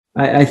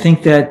I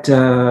think that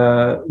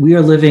we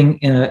are living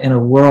in a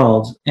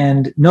world,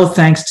 and no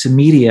thanks to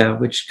media,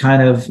 which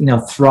kind of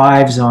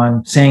thrives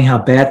on saying how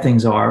bad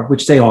things are,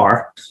 which they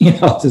are.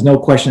 There's no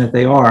question that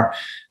they are.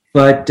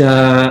 But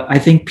I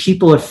think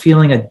people are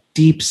feeling a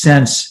deep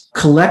sense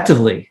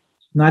collectively,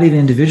 not even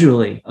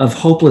individually, of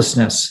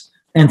hopelessness.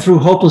 And through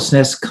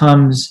hopelessness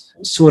comes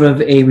sort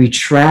of a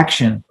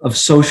retraction of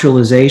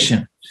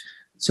socialization.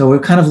 So we're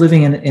kind of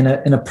living in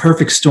a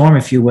perfect storm,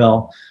 if you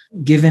will,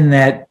 given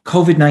that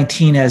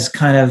COVID-19 has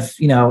kind of,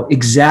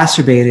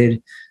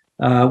 exacerbated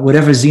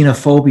whatever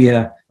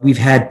xenophobia we've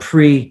had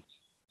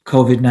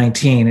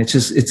pre-COVID-19.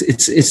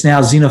 It's now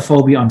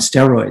xenophobia on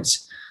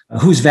steroids.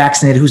 Who's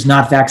vaccinated, who's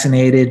not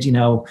vaccinated,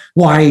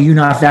 why are you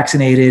not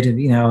vaccinated? And,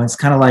 it's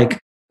kind of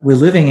like we're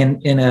living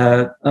in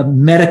a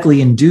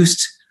medically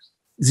induced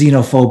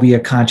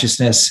xenophobia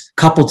consciousness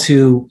coupled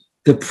to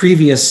the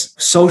previous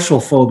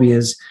social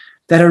phobias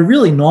that are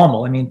really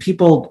normal. I mean,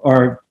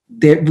 we're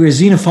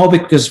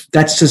xenophobic because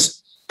that's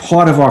just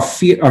part of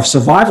our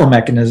survival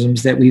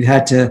mechanisms that we've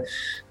had to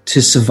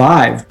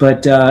survive.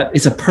 But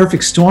it's a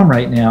perfect storm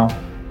right now.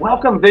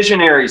 Welcome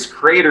visionaries,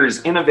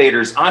 creators,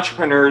 innovators,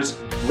 entrepreneurs,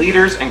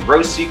 leaders, and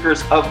growth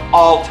seekers of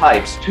all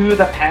types to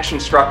the Passion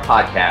Struck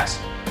podcast.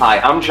 Hi,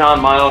 I'm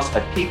John Miles,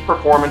 a peak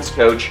performance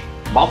coach,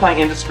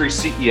 multi-industry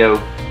CEO,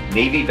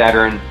 Navy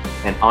veteran,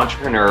 and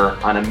entrepreneur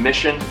on a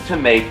mission to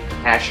make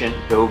passion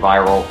go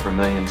viral for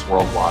millions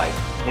worldwide.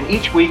 And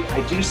each week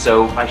I do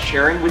so by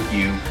sharing with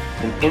you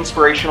an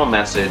inspirational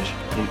message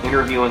and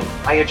interviewing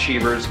high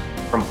achievers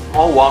from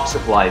all walks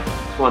of life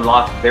to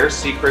unlock their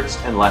secrets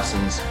and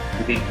lessons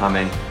to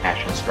becoming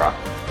passion struck.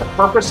 The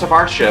purpose of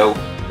our show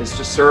is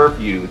to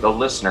serve you, the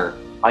listener,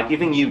 by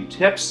giving you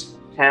tips,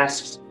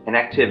 tasks, and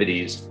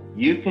activities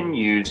you can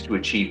use to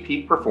achieve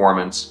peak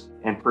performance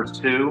and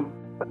pursue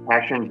the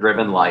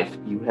passion-driven life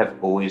you have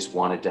always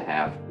wanted to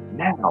have.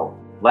 Now,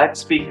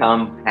 let's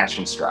become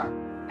passion struck.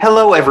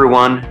 Hello,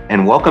 everyone,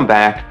 and welcome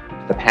back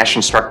to the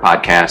Passion Struck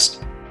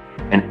podcast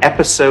and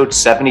episode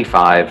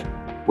 75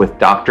 with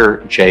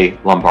Dr. J.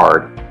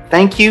 Lombard.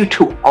 Thank you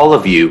to all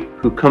of you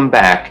who come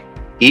back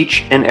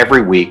each and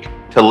every week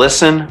to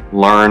listen,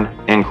 learn,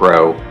 and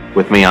grow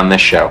with me on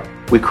this show.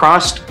 We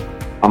crossed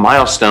a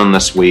milestone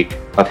this week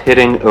of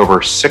hitting over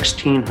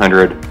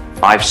 1,600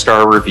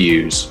 five-star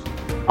reviews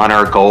on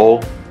our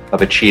goal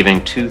of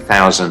achieving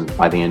 2,000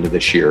 by the end of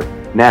this year.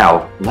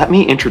 Now, let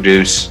me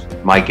introduce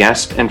my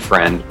guest and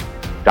friend,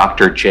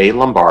 Dr. J.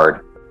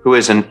 Lombard, who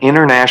is an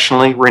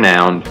internationally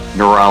renowned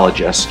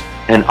neurologist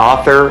and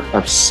author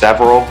of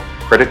several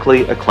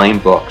critically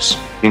acclaimed books,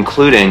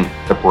 including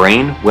The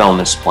Brain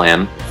Wellness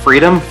Plan,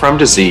 Freedom from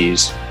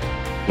Disease,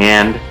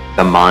 and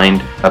The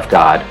Mind of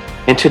God.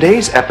 In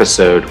today's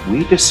episode,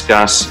 we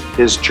discuss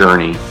his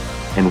journey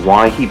and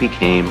why he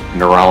became a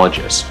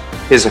neurologist,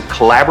 his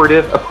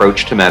collaborative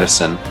approach to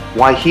medicine,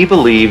 why he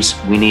believes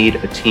we need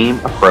a team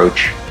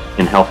approach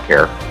in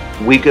healthcare.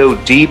 We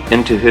go deep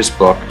into his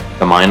book,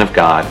 The Mind of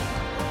God,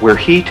 where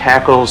he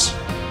tackles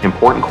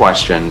important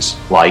questions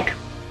like,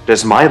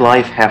 does my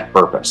life have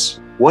purpose?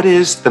 What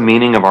is the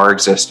meaning of our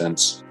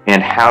existence?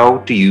 And how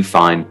do you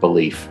find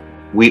belief?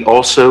 We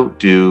also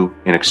do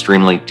an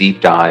extremely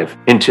deep dive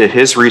into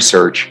his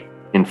research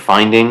in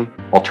finding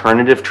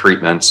alternative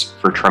treatments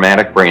for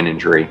traumatic brain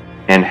injury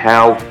and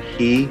how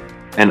he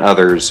and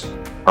others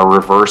are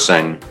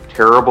reversing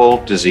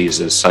terrible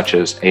diseases such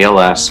as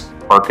ALS,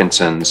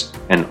 Parkinson's,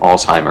 and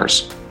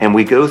Alzheimer's. And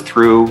we go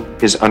through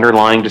his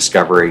underlying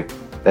discovery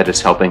that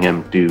is helping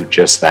him do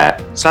just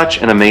that.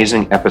 Such an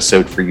amazing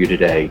episode for you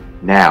today.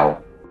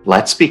 Now,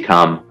 let's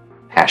become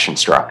passion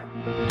struck.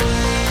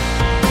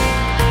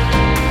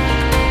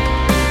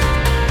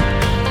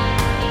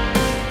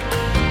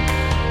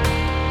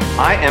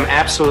 I am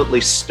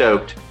absolutely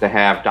stoked to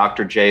have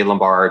Dr. J.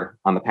 Lombard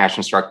on the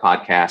Passion Struck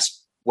podcast.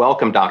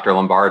 Welcome, Dr.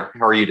 Lombard.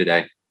 How are you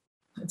today?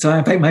 It's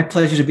my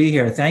pleasure to be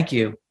here. Thank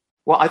you.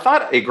 Well, I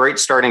thought a great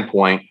starting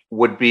point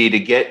would be to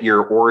get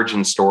your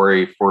origin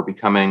story for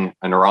becoming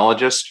a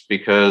neurologist,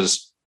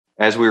 because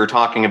as we were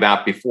talking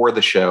about before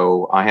the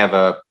show, I have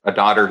a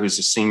daughter who's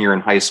a senior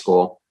in high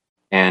school,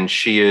 and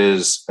she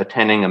is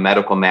attending a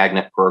medical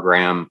magnet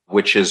program,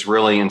 which has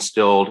really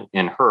instilled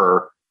in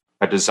her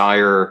a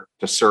desire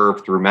to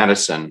serve through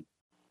medicine.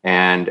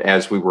 And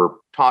as we were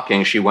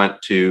talking, she went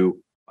to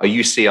a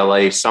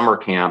UCLA summer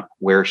camp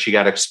where she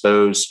got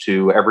exposed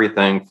to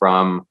everything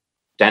from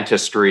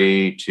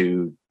dentistry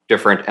to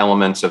different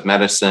elements of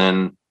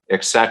medicine,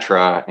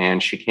 etc.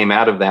 And she came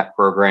out of that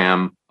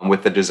program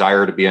with the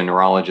desire to be a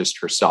neurologist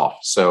herself.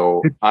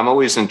 So I'm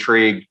always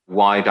intrigued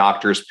why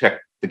doctors pick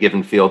the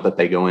given field that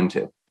they go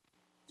into.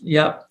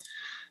 Yep.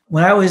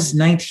 When I was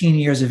 19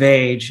 years of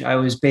age, I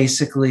was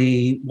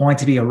basically wanting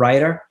to be a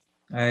writer.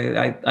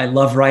 I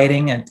love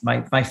writing, and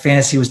my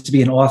fantasy was to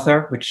be an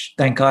author, which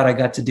thank God I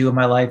got to do in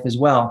my life as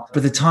well. But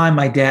at the time,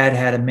 my dad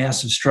had a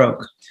massive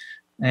stroke,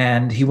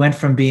 and he went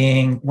from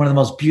being one of the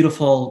most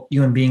beautiful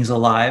human beings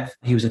alive.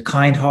 He was a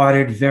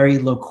kind-hearted, very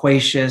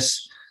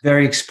loquacious,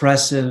 very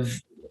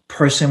expressive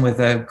person with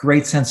a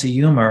great sense of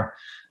humor,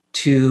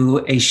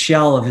 to a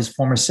shell of his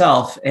former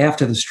self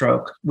after the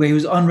stroke, where he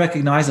was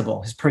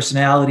unrecognizable. His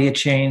personality had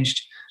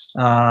changed,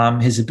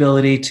 his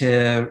ability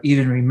to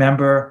even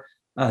remember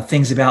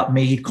things about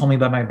me. He'd call me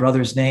by my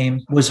brother's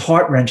name. Was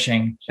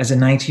heart-wrenching as a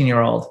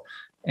 19-year-old.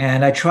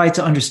 And I tried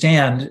to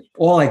understand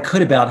all I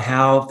could about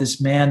how this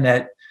man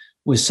that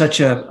was such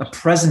a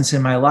presence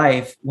in my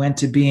life went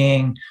to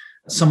being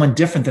someone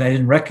different that I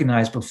didn't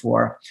recognize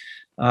before,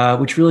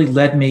 which really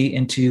led me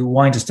into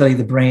wanting to study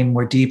the brain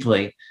more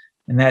deeply.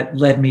 And that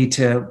led me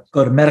to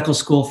go to medical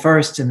school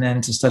first and then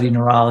to study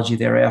neurology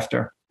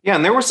thereafter. Yeah,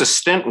 and there was a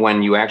stint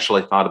when you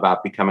actually thought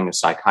about becoming a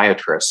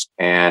psychiatrist.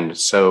 And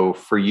so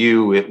for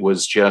you, it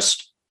was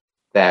just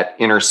that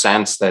inner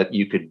sense that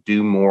you could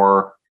do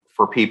more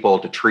for people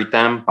to treat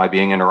them by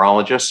being a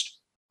neurologist.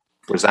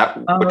 Was that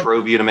what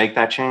drove you to make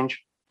that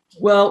change?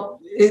 Well,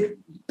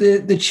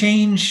 the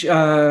change,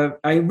 I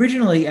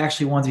originally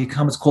actually wanted to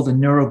become what's called a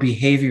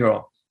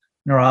neurobehavioral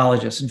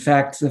neurologist. In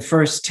fact, the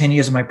first 10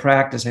 years of my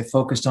practice, I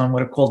focused on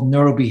what are called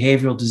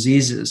neurobehavioral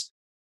diseases,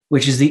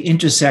 which is the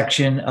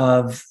intersection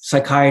of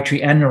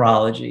psychiatry and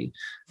neurology.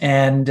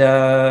 And,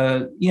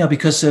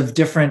 because of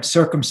different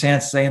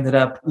circumstances, I ended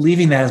up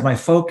leaving that as my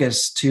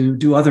focus to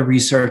do other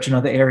research in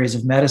other areas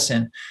of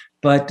medicine.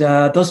 But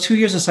those 2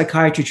 years of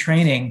psychiatry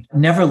training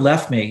never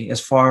left me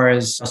as far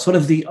as sort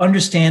of the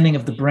understanding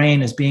of the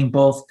brain as being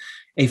both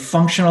a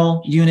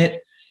functional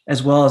unit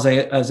as well as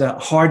a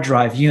hard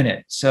drive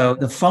unit. So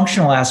the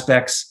functional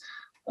aspects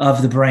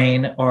of the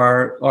brain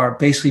are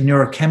basically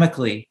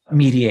neurochemically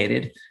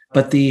mediated,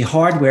 but the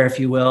hardware, if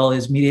you will,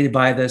 is mediated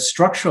by the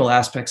structural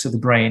aspects of the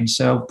brain.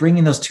 So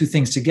bringing those two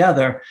things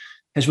together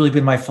has really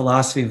been my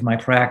philosophy of my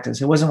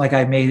practice. It wasn't like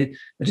I made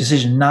a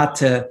decision not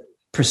to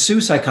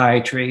pursue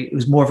psychiatry. It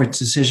was more of a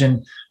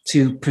decision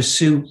to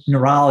pursue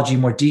neurology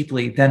more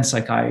deeply than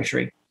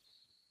psychiatry.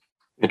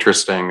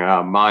 Interesting.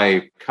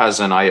 My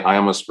cousin, I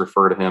almost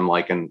refer to him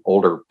like an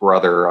older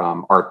brother,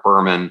 Art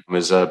Berman,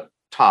 was a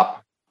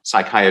top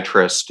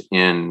psychiatrist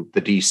in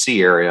the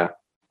DC area.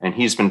 And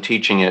he's been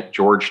teaching at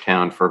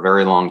Georgetown for a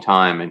very long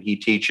time. And he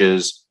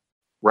teaches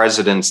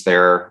residents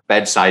there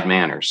bedside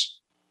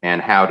manners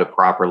and how to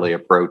properly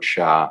approach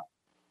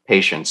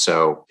patients.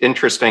 So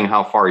interesting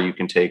how far you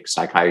can take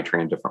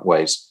psychiatry in different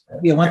ways.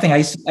 Yeah, one thing, I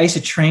used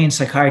to train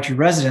psychiatry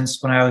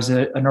residents when I was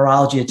a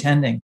neurology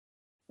attending.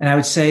 And I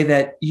would say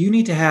that you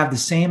need to have the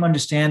same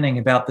understanding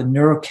about the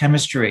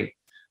neurochemistry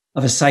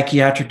of a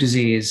psychiatric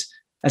disease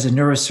as a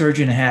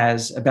neurosurgeon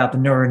has about the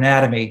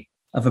neuroanatomy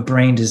of a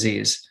brain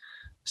disease.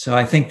 So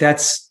I think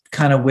that's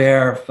kind of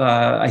where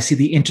I see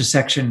the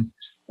intersection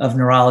of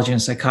neurology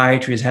and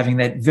psychiatry, is having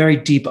that very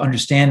deep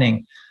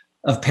understanding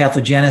of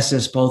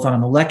pathogenesis, both on a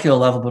molecular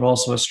level, but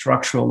also a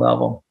structural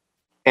level.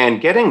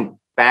 And getting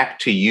back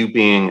to you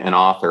being an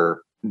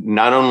author,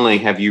 not only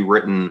have you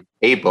written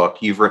a book,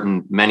 you've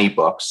written many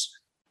books.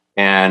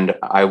 And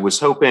I was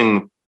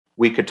hoping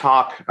we could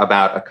talk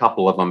about a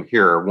couple of them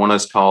here. One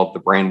is called The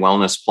Brain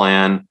Wellness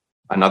Plan.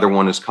 Another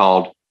one is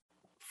called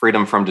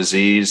Freedom from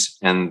Disease.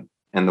 And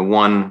the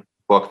one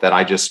book that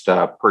I just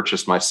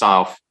purchased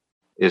myself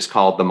is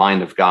called The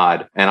Mind of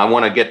God. And I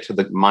want to get to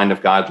the Mind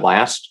of God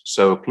last.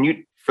 So can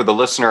you, for the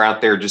listener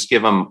out there, just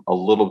give them a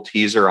little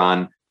teaser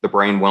on The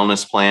Brain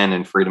Wellness Plan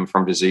and Freedom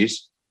from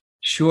Disease?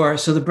 Sure.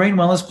 So The Brain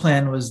Wellness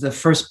Plan was the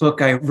first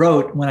book I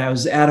wrote when I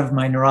was out of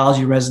my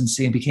neurology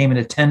residency and became an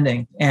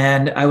attending.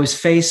 And I was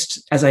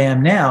faced, as I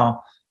am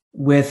now,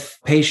 with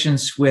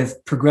patients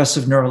with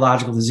progressive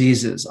neurological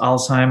diseases,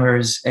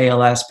 Alzheimer's,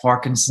 ALS,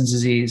 Parkinson's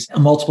disease,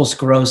 multiple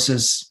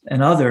sclerosis,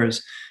 and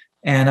others.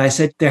 And I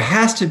said, there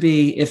has to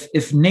be,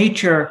 if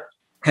nature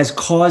has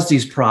caused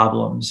these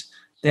problems,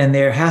 then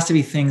there has to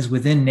be things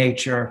within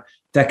nature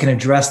that can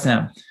address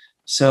them.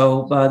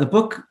 So the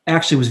book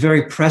actually was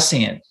very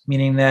prescient,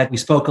 meaning that we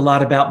spoke a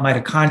lot about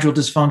mitochondrial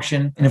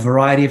dysfunction in a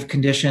variety of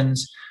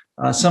conditions.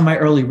 Some of my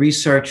early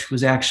research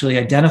was actually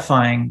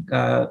identifying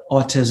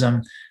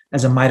autism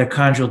as a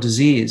mitochondrial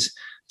disease.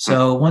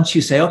 So once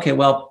you say, okay,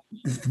 well,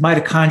 if the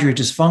mitochondria are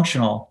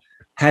dysfunctional,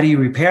 how do you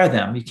repair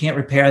them? You can't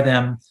repair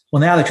them.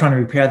 Well, now they're trying to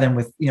repair them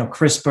with,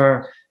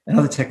 CRISPR and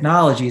other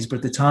technologies. But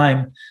at the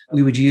time,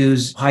 we would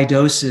use high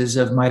doses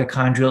of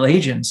mitochondrial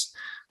agents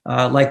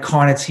like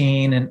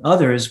carnitine and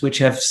others, which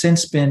have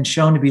since been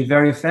shown to be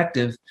very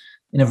effective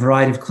in a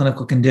variety of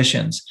clinical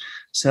conditions.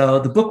 So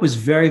the book was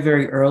very,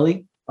 very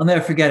early. I'll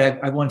never forget,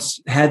 I once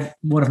had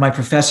one of my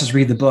professors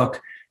read the book,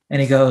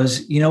 and he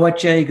goes, you know what,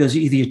 Jay? He goes,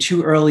 either you're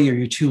too early or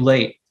you're too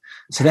late.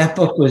 So that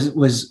book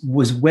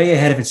was way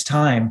ahead of its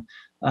time.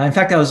 In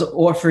fact, I was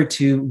offered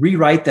to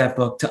rewrite that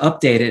book, to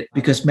update it,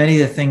 because many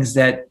of the things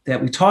that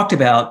we talked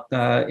about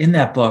in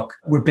that book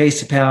were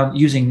based upon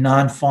using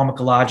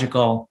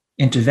non-pharmacological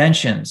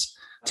interventions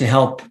to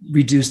help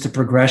reduce the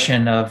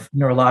progression of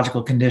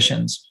neurological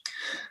conditions.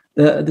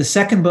 The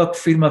second book,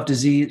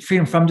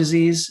 Freedom from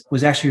Disease,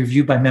 was actually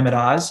reviewed by Mehmet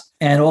Oz,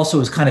 and also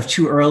was kind of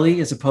too early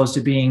as opposed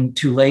to being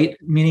too late,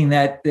 meaning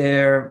that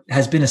there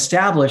has been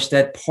established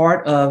that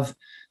part of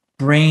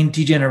brain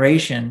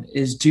degeneration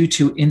is due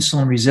to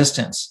insulin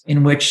resistance,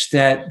 in which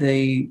that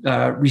the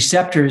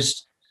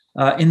receptors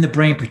in the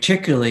brain,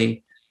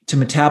 particularly to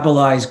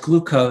metabolize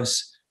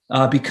glucose,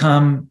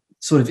 become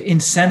sort of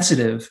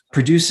insensitive,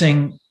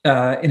 producing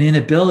an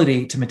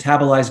inability to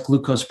metabolize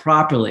glucose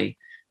properly.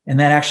 And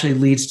that actually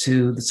leads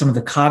to some of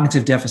the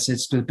cognitive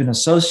deficits that have been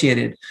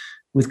associated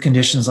with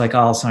conditions like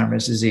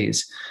Alzheimer's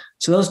disease.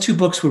 So those two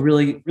books were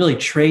really, really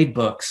trade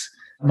books.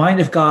 Mind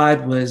of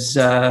God was,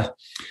 I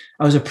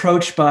was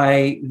approached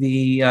by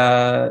the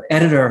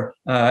editor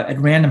at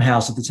Random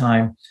House at the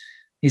time.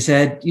 He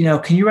said,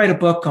 can you write a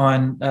book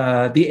on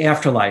the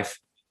afterlife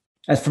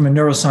from a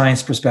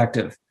neuroscience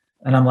perspective?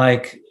 And I'm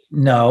like,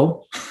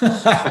 no,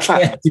 I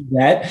can't do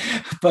that.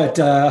 But,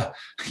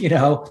 do you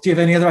have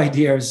any other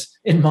ideas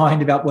in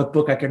mind about what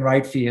book I can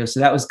write for you? So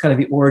that was kind of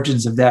the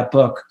origins of that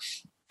book.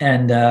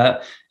 And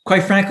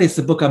quite frankly, it's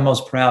the book I'm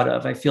most proud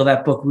of. I feel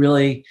that book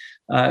really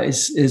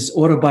is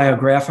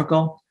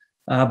autobiographical,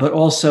 but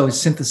also it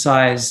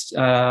synthesized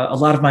a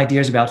lot of my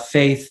ideas about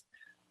faith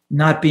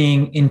not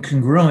being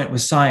incongruent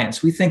with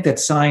science. We think that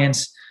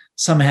science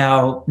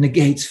somehow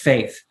negates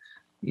faith,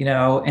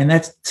 and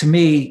that's, to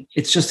me,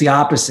 it's just the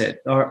opposite.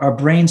 Our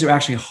brains are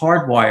actually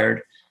hardwired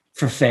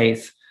for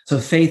faith. So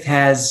faith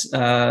has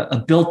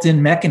a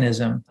built-in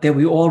mechanism that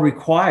we all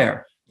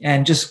require.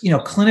 And just,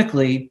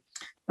 clinically,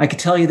 I could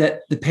tell you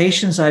that the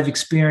patients I've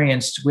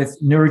experienced with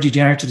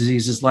neurodegenerative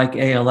diseases like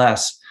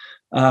ALS,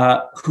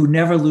 who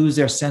never lose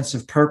their sense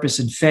of purpose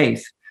and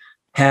faith,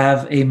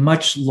 have a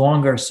much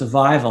longer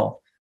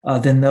survival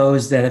than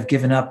those that have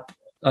given up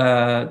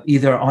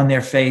either on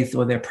their faith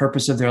or their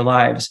purpose of their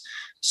lives.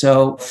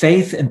 So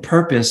faith and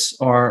purpose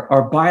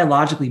are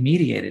biologically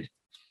mediated.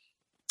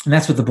 And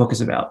that's what the book is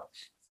about.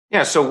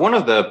 Yeah. So one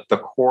of the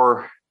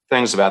core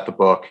things about the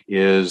book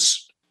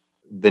is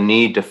the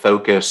need to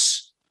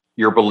focus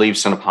your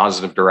beliefs in a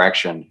positive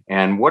direction.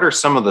 And what are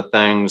some of the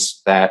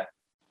things that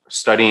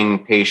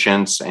studying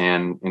patients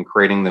and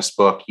creating this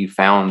book you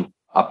found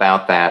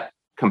about that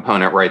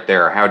component right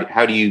there?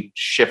 How do you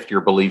shift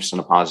your beliefs in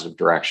a positive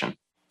direction?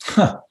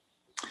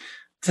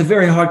 It's a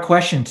very hard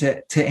question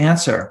to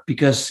answer,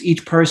 because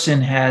each person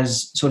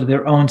has sort of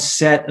their own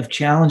set of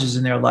challenges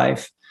in their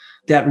life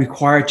that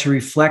require to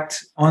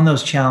reflect on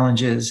those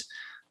challenges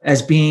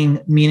as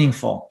being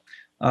meaningful,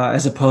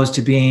 as opposed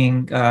to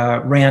being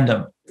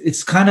random.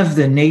 It's kind of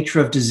the nature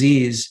of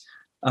disease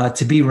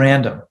to be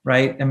random,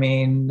 right? I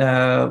mean,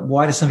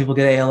 why do some people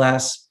get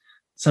ALS?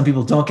 Some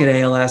people don't get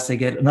ALS, they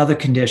get another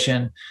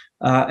condition.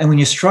 And when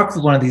you're struck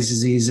with one of these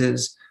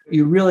diseases,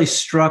 you're really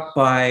struck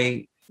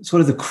by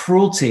sort of the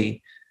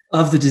cruelty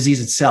of the disease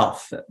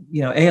itself.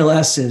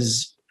 ALS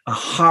is a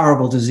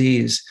horrible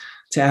disease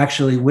to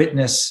actually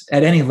witness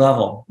at any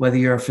level, whether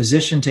you're a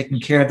physician taking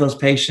care of those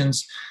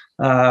patients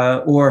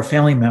or a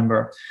family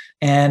member.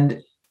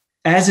 And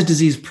as the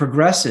disease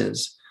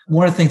progresses,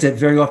 one of the things that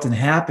very often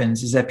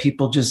happens is that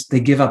people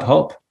they give up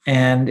hope.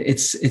 And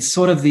it's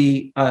sort of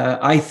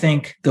I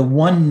think the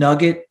one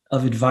nugget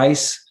of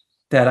advice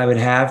that I would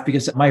have,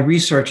 because my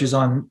research is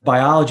on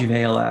biology of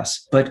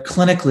ALS, but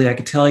clinically, I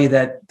could tell you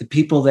that the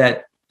people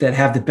that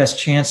have the best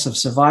chance of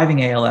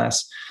surviving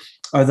ALS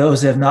are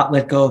those that have not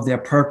let go of their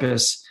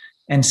purpose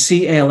and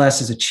see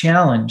ALS as a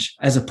challenge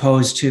as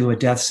opposed to a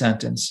death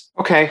sentence.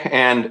 Okay.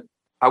 And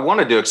I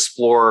wanted to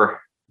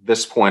explore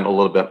this point a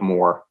little bit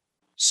more.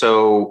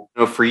 So,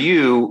 for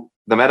you,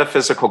 the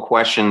metaphysical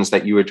questions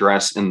that you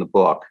address in the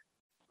book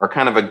are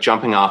kind of a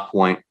jumping off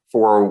point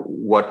for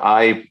what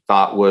I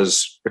thought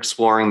was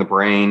exploring the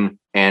brain,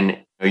 and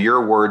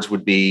your words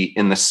would be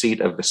in the seat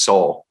of the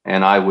soul.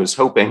 And I was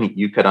hoping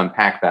you could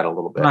unpack that a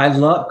little bit.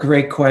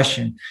 Great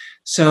question.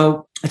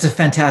 So it's a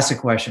fantastic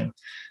question.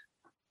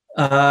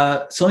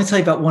 So let me tell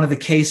you about one of the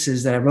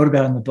cases that I wrote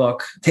about in the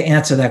book to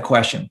answer that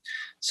question.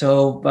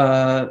 So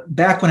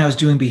back when I was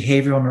doing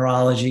behavioral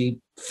neurology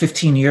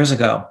 15 years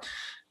ago,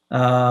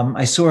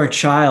 I saw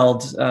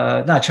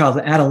an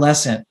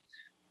adolescent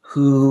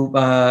who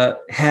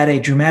had a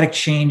dramatic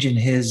change in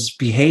his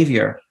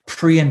behavior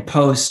pre and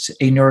post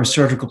a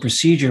neurosurgical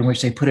procedure in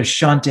which they put a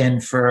shunt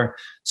in for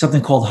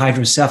something called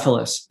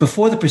hydrocephalus.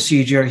 Before the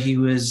procedure, he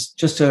was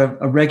just a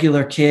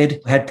regular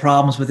kid, had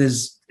problems with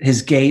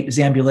his gait, his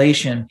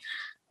ambulation.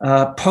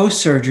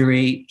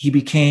 Post-surgery, he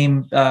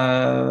became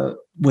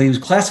he was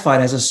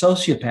classified as a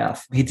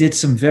sociopath. He did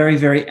some very,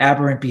 very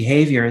aberrant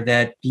behavior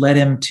that led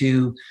him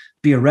to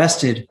be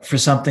arrested for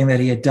something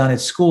that he had done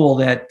at school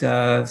that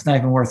it's not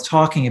even worth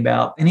talking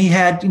about. And he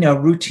had,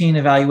 routine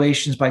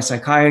evaluations by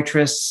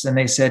psychiatrists, and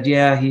they said,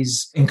 yeah,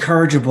 he's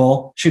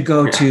incorrigible, should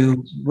go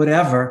to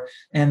whatever.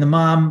 And the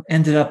mom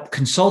ended up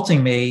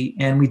consulting me,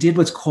 and we did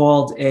what's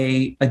called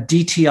a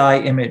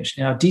DTI image.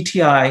 Now,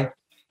 DTI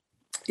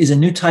is a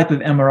new type of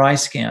MRI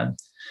scan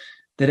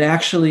that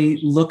actually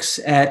looks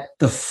at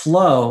the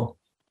flow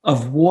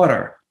of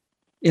water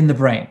in the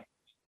brain.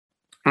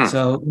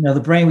 So, the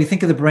brain, we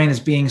think of the brain as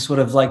being sort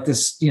of like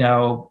this, in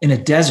a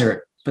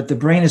desert, but the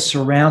brain is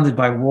surrounded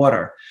by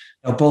water,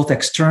 both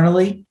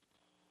externally,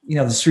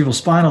 the cerebral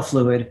spinal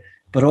fluid,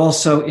 but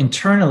also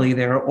internally,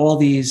 there are all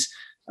these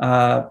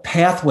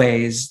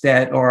pathways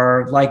that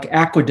are like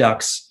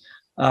aqueducts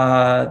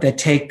that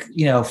take,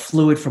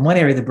 fluid from one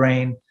area of the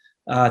brain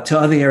to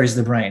other areas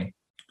of the brain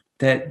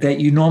that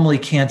you normally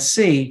can't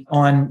see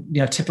on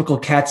typical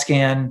CAT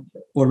scan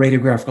or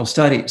radiographical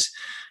studies.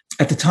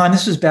 At the time,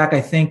 this was back,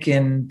 I think,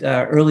 in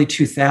early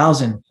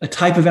 2000, a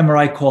type of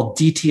MRI called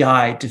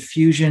DTI,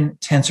 diffusion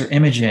tensor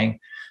imaging,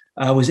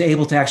 was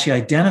able to actually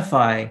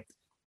identify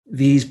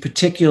these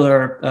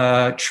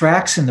particular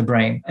tracks in the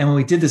brain. And when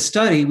we did the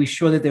study, we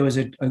showed that there was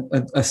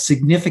a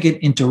significant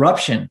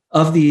interruption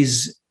of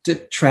these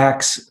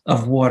tracks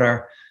of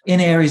water in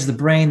areas of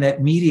the brain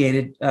that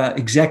mediated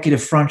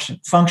executive function,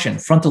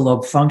 frontal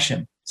lobe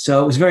function.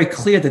 So it was very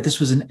clear that this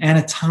was an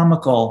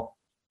anatomical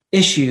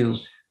issue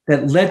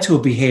that led to a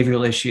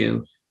behavioral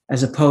issue,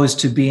 as opposed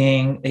to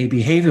being a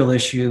behavioral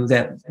issue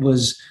that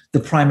was the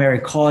primary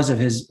cause of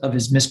his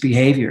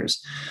misbehaviors.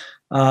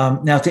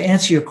 Now, to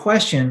answer your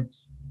question,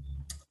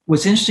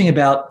 what's interesting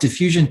about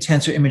diffusion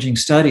tensor imaging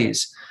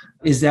studies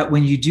is that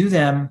when you do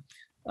them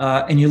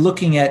and you're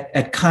looking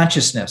at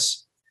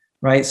consciousness,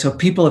 right? So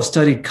people have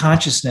studied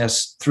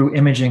consciousness through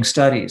imaging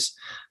studies,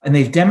 and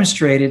they've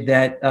demonstrated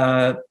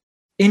that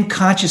in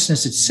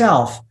consciousness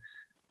itself,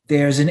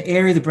 there's an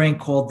area of the brain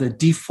called the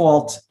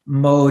default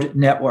mode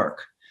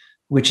network,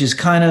 which is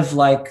kind of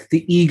like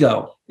the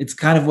ego. It's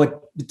kind of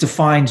what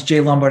defines Jay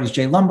Lombard as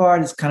Jay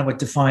Lombard. It's kind of what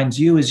defines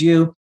you as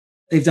you.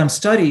 They've done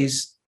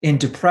studies in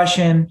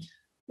depression,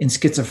 in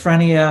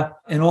schizophrenia,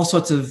 and all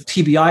sorts of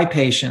TBI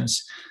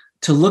patients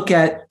to look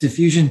at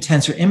diffusion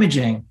tensor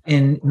imaging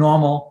in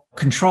normal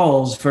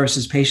controls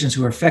versus patients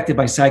who are affected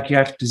by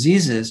psychiatric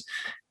diseases.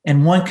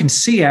 And one can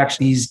see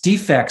actually these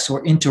defects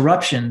or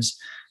interruptions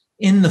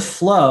in the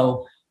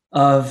flow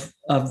of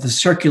the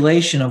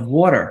circulation of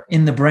water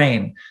in the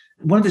brain.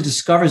 One of the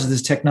discoverers of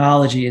this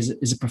technology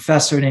is a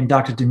professor named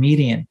Dr.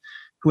 Demedian,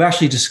 who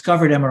actually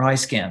discovered MRI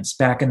scans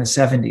back in the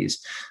 70s.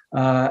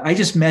 I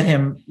just met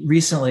him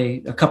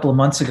recently, a couple of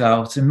months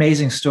ago. It's an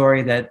amazing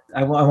story that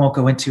I won't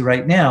go into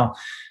right now,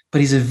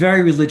 but he's a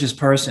very religious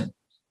person.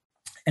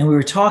 And we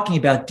were talking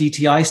about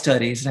DTI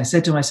studies. And I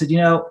said to him,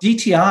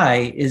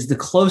 DTI is the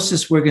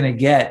closest we're going to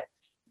get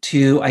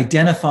to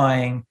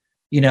identifying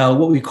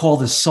what we call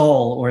the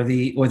soul or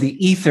the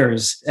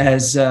ethers,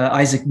 as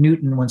Isaac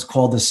Newton once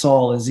called the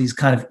soul, as these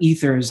kind of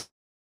ethers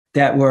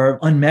that were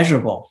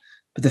unmeasurable.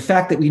 But the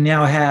fact that we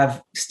now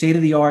have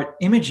state-of-the-art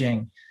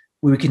imaging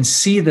where we can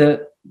see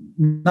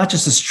not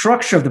just the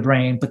structure of the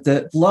brain, but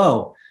the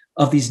flow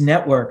of these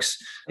networks,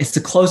 it's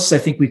the closest I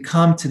think we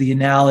come to the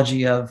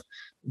analogy of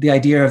the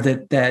idea of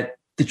that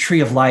the tree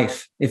of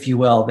life, if you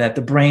will, that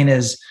the brain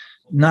is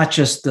not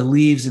just the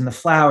leaves and the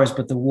flowers,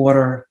 but the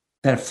water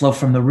that flow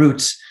from the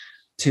roots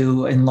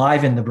to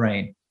enliven the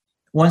brain.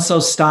 Once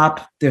those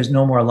stop, there's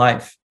no more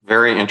life.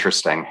 Very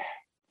interesting.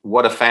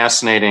 What a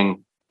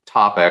fascinating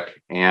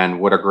topic,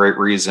 and what a great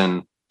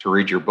reason to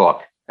read your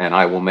book. And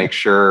I will make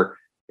sure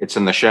it's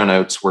in the show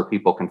notes where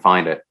people can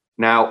find it.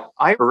 Now,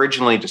 I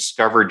originally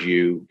discovered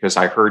you because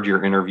I heard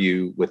your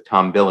interview with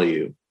Tom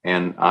Bilyeu,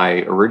 and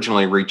I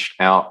originally reached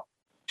out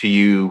to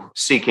you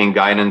seeking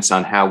guidance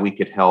on how we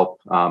could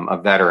help a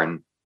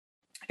veteran.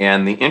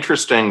 And the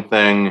interesting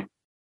thing...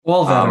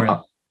 All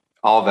veterans.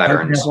 All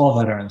veterans. All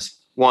veterans.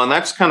 Well, and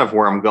that's kind of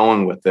where I'm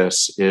going with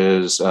this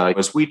is,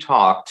 as we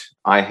talked,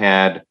 I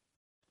had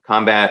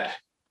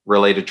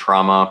combat-related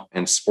trauma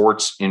and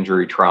sports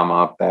injury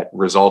trauma that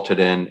resulted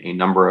in a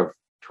number of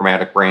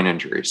traumatic brain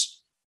injuries.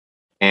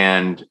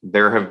 And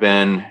there have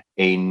been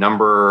a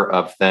number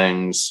of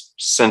things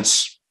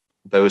since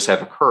those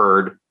have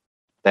occurred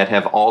that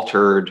have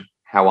altered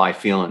how I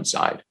feel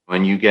inside.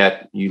 When you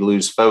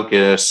lose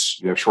focus,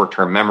 you have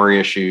short-term memory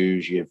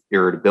issues, you have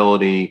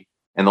irritability,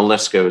 and the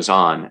list goes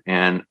on.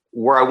 And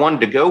where I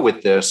wanted to go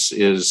with this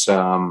is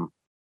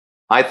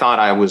I thought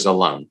I was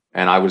alone,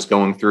 and I was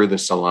going through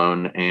this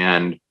alone.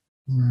 And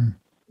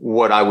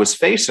what I was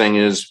facing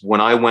is when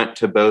I went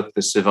to both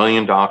the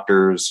civilian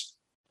doctors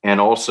and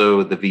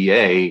also the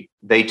VA,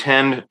 they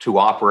tend to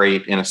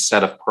operate in a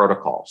set of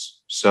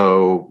protocols.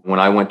 So when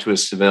I went to a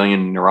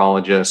civilian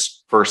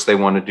neurologist, first they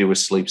wanted to do a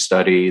sleep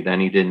study, then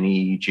he did an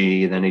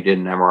EEG, then he did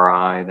an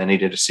MRI, then he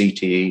did a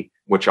CT,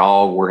 which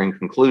all were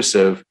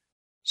inconclusive.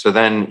 So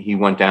then he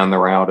went down the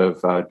route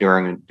of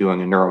doing a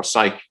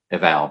neuropsych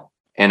eval.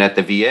 And at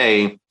the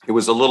VA, it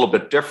was a little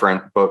bit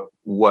different, but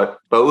what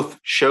both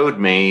showed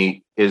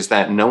me is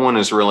that no one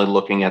is really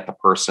looking at the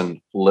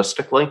person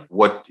holistically.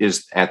 What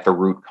is at the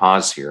root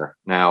cause here?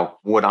 Now,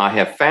 what I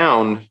have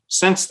found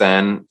since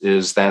then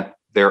is that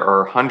there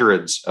are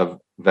hundreds of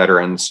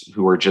veterans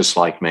who are just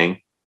like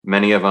me,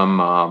 many of them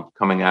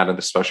coming out of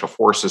the Special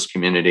Forces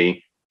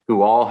community,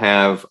 who all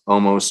have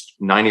almost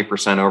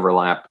 90%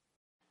 overlap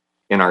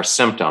in our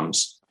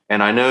symptoms.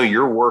 And I know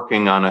you're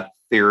working on a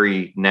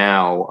theory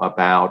now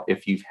about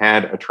if you've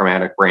had a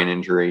traumatic brain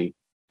injury,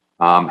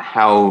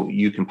 how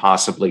you can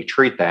possibly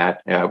treat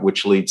that,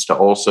 which leads to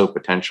also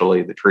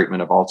potentially the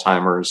treatment of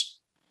Alzheimer's,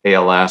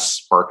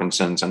 ALS,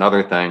 Parkinson's, and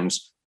other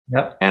things.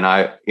 Yep. And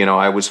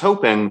I was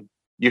hoping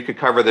you could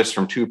cover this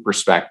from two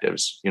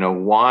perspectives.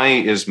 Why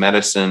is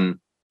medicine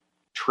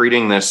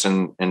treating this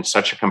in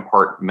such a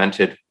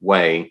compartmented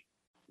way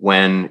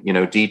when,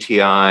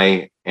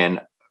 DTI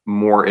and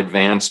more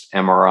advanced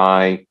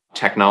MRI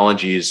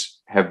technologies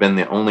have been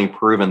the only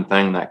proven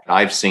thing that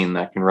I've seen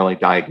that can really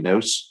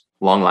diagnose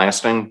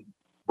long-lasting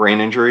brain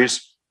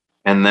injuries.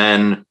 And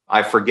then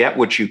I forget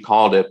what you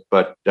called it,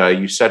 but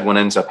you said what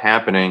ends up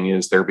happening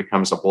is there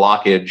becomes a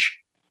blockage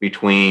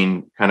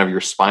between kind of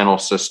your spinal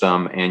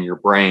system and your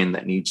brain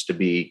that needs to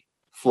be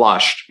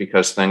flushed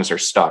because things are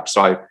stuck.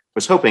 So I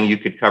was hoping you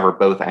could cover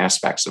both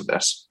aspects of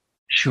this.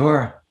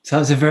 Sure. So that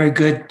was a very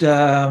good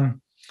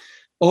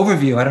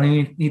overview. I don't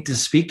even need to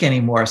speak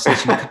anymore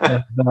since you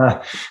kind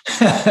of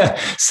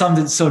summed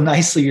it so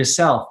nicely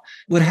yourself.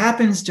 What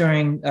happens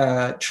during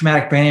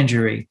traumatic brain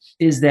injury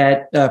is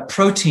that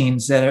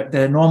proteins that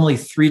are normally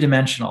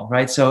three-dimensional,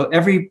 right? So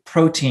every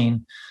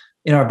protein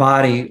in our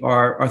body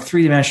are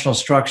three-dimensional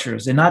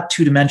structures. They're not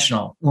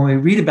two-dimensional. When we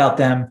read about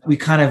them, we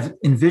kind of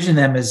envision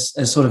them as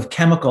sort of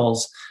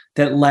chemicals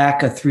that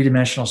lack a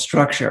three-dimensional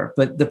structure.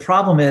 But the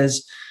problem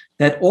is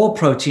that all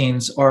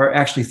proteins are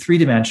actually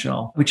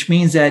three-dimensional, which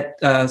means that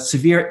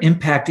severe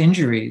impact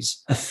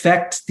injuries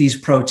affect these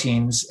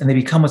proteins and they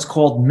become what's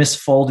called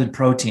misfolded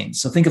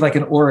proteins. So think of like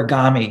an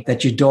origami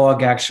that your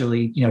dog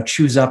actually,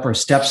 chews up or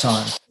steps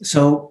on.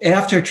 So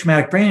after a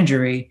traumatic brain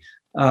injury,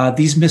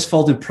 these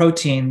misfolded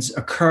proteins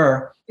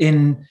occur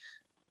in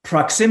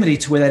proximity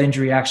to where that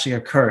injury actually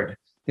occurred.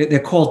 They're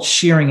called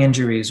shearing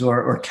injuries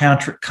or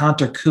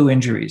counter-coup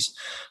injuries.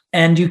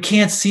 And you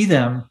can't see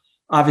them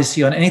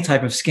obviously on any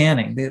type of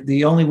scanning.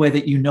 The only way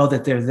that you know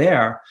that they're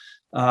there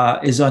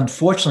is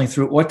unfortunately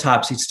through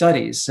autopsy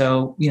studies.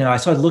 So, I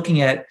started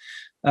looking at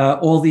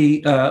all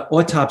the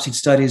autopsy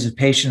studies of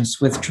patients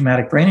with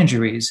traumatic brain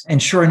injuries.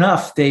 And sure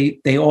enough,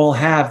 they all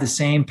have the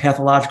same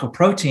pathological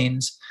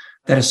proteins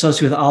that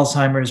associate with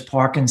Alzheimer's,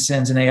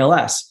 Parkinson's, and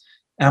ALS,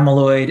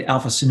 amyloid,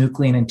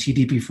 alpha-synuclein, and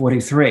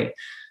TDP-43,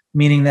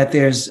 meaning that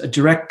there's a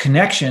direct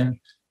connection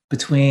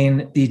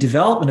between the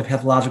development of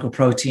pathological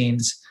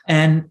proteins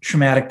and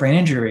traumatic brain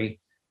injury,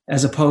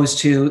 as opposed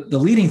to the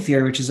leading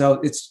theory, which is,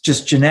 it's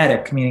just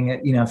genetic, meaning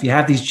that, if you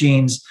have these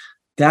genes,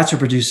 that's what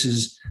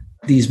produces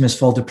these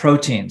misfolded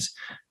proteins.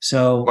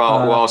 So,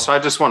 so I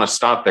just want to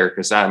stop there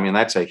because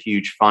that's a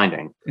huge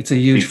finding. It's a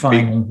huge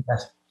finding.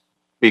 Yes.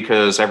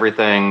 Because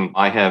everything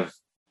I have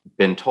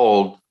been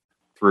told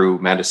through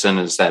medicine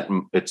is that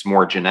it's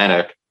more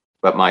genetic,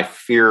 but my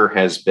fear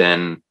has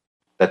been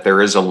that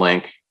there is a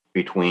link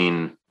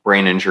between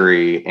brain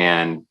injury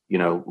and,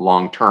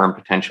 long-term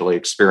potentially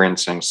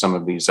experiencing some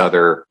of these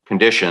other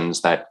conditions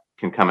that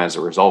can come as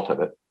a result of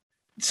it.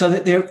 So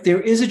that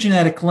there is a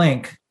genetic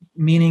link,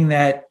 meaning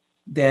that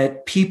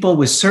people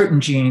with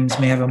certain genes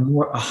may have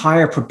a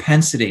higher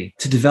propensity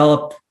to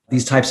develop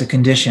these types of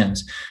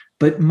conditions.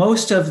 But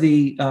most of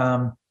the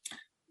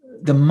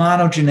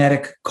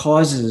monogenetic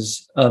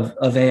causes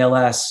of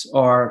ALS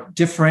are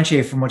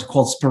differentiated from what's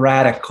called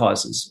sporadic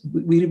causes.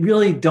 We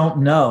really don't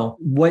know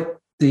what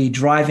the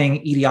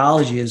driving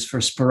etiology is for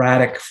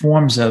sporadic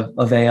forms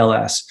of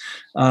ALS.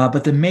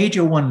 But the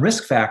major one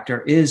risk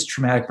factor is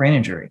traumatic brain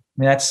injury.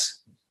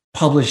 That's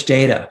published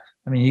data.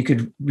 You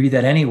could read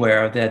that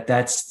anywhere,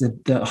 that's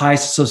the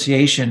highest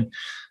association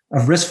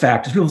of risk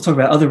factors. People talk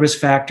about other risk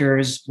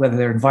factors, whether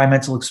they're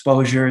environmental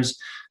exposures,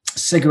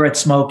 cigarette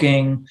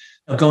smoking,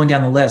 going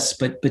down the list,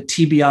 but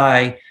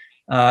TBI,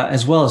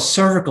 as well as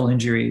cervical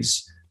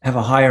injuries, have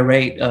a higher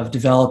rate of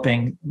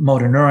developing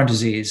motor neuron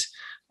disease,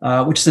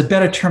 which is a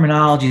better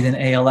terminology than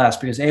ALS,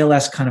 because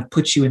ALS kind of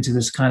puts you into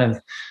this kind of,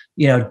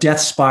 death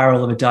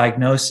spiral of a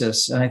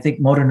diagnosis. And I think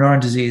motor neuron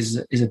disease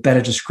is a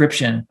better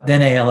description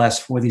than ALS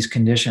for these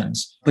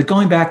conditions. But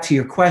going back to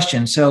your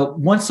question, so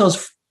once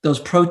those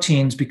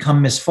proteins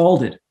become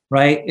misfolded,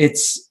 right,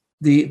 it's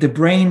the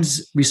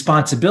brain's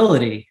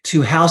responsibility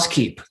to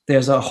housekeep.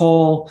 There's a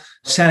whole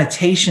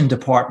sanitation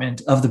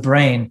department of the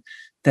brain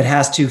that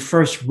has to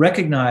first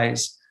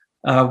recognize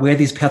where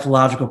these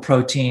pathological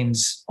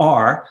proteins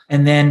are,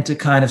 and then to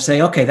kind of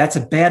say, okay, that's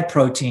a bad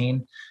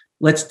protein.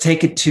 Let's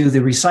take it to the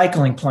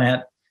recycling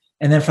plant.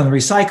 And then from the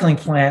recycling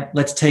plant,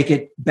 let's take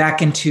it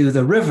back into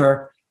the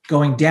river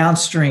going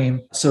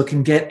downstream so it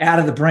can get out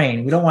of the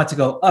brain. We don't want it to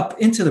go up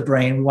into the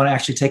brain. We want to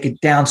actually take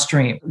it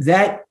downstream.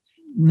 That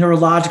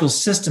neurological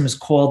system is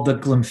called the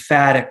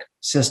glymphatic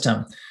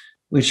system,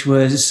 which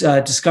was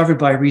discovered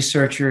by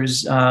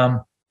researchers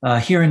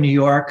here in New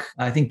York.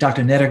 I think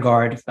Dr.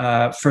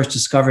 Nedergaard first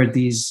discovered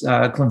these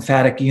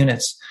glymphatic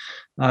units.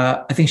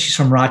 I think she's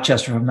from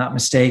Rochester, if I'm not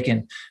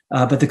mistaken.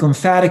 But the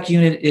glymphatic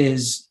unit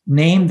is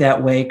named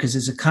that way because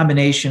it's a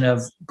combination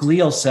of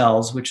glial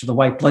cells, which are the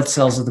white blood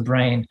cells of the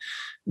brain,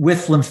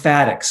 with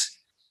lymphatics.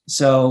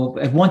 So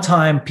at one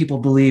time, people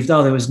believed,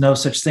 there was no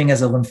such thing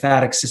as a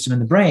lymphatic system in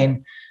the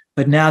brain.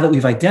 But now that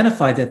we've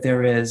identified that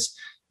there is,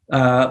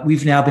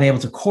 we've now been able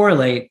to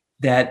correlate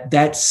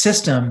that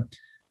system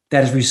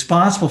that is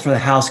responsible for the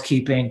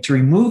housekeeping to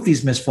remove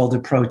these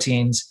misfolded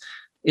proteins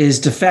is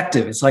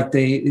defective. It's like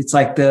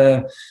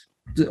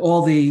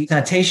all the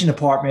sanitation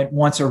department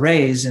wants a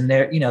raise, and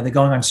they're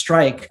going on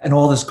strike, and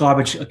all this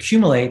garbage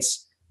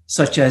accumulates,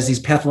 such as these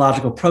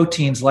pathological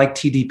proteins like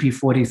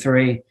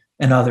TDP-43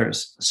 and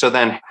others. So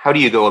then, how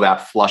do you go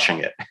about flushing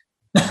it?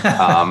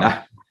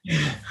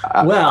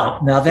 Well,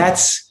 now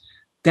that's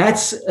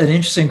an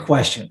interesting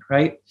question,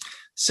 right?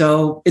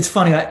 So it's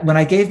funny. When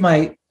I gave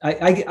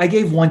I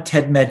gave one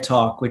TED Med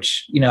talk,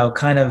 which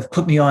kind of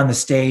put me on the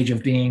stage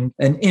of being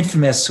an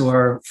infamous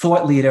or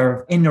thought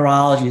leader in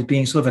neurology, as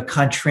being sort of a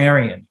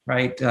contrarian,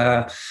 right?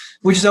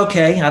 Which is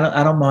okay.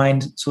 I don't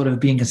mind sort of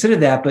being considered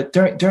that. But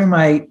during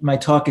my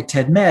talk at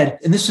TED Med,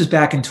 and this was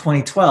back in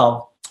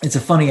 2012. It's a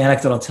funny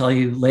anecdote I'll tell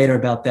you later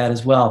about that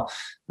as well,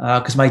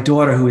 because my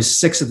daughter, who was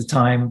 6 at the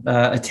time,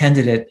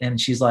 attended it, and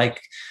she's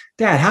like,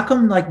 Dad, how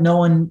come like no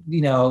one,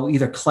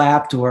 either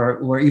clapped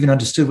or even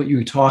understood what you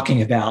were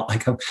talking about?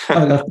 Like, I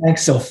go,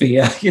 thanks,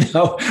 Sophia,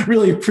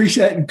 really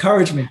appreciate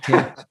encouragement,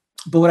 kid.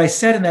 But what I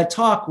said in that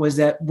talk was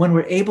that when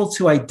we're able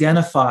to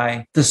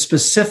identify the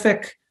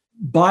specific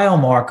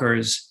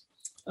biomarkers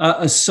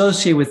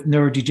associated with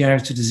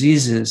neurodegenerative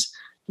diseases,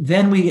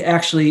 then we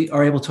actually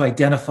are able to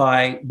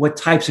identify what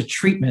types of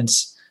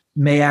treatments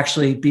may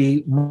actually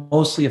be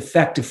mostly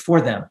effective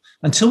for them.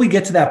 Until we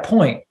get to that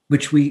point,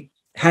 which we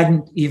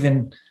hadn't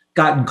even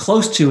gotten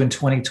close to in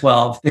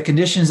 2012, the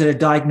conditions that are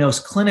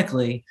diagnosed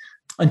clinically,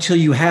 until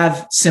you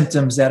have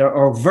symptoms that are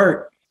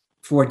overt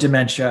for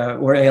dementia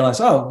or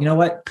ALS. Oh, you know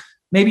what?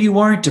 Maybe you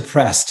weren't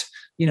depressed.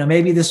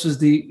 Maybe this was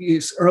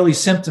the early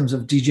symptoms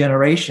of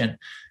degeneration.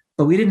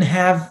 But we didn't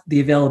have the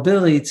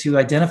availability to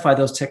identify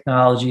those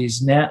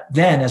technologies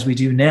then as we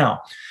do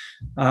now.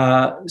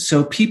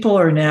 So people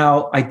are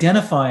now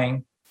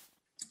identifying.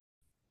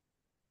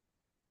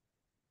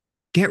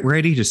 Get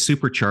ready to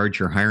supercharge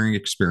your hiring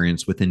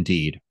experience with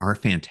Indeed, our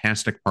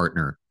fantastic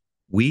partner.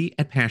 We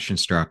at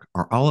PassionStruck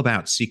are all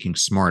about seeking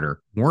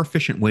smarter, more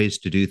efficient ways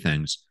to do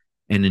things,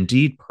 and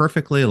Indeed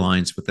perfectly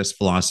aligns with this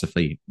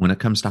philosophy when it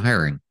comes to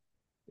hiring.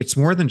 It's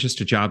more than just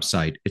a job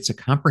site, it's a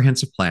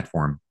comprehensive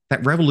platform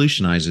that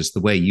revolutionizes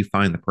the way you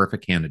find the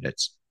perfect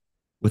candidates.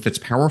 With its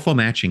powerful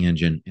matching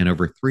engine and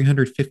over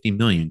 350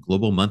 million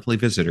global monthly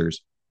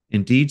visitors,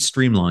 Indeed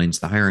streamlines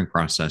the hiring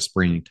process,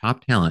 bringing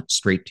top talent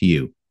straight to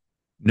you.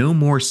 No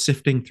more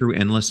sifting through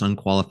endless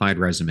unqualified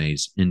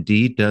resumes.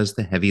 Indeed does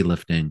the heavy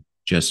lifting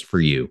just for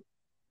you.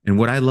 And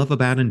what I love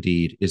about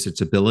Indeed is its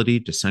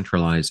ability to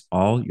centralize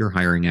all your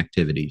hiring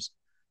activities,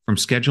 from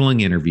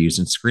scheduling interviews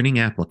and screening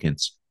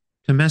applicants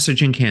to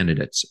messaging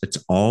candidates.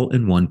 It's all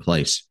in one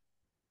place.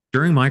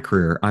 During my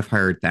career, I've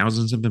hired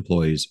thousands of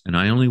employees, and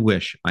I only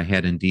wish I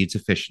had Indeed's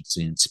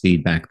efficiency and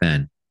speed back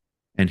then.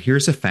 And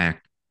here's a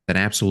fact that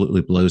absolutely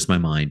blows my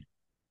mind.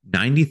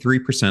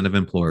 93% of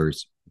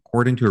employers,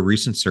 according to a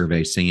recent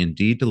survey, say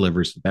Indeed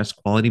delivers the best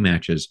quality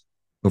matches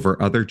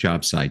over other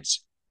job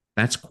sites.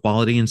 That's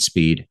quality and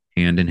speed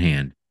hand in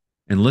hand.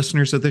 And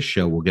listeners of this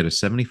show will get a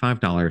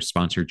 $75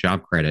 sponsored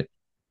job credit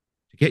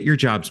to get your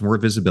jobs more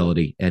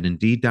visibility at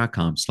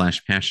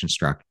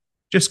Indeed.com/PassionStruck.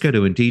 Just go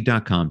to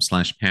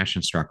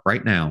Indeed.com/PassionStruck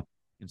right now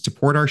and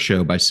support our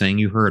show by saying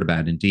you heard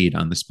about Indeed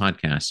on this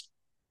podcast.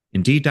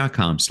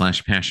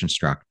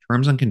 Indeed.com/PassionStruck.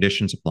 Terms and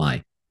conditions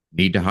apply.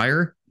 Need to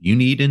hire? You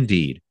need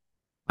Indeed.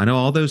 I know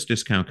all those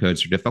discount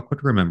codes are difficult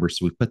to remember,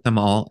 so we put them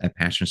all at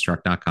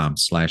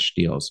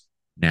PassionStruck.com/deals.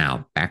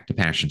 Now, back to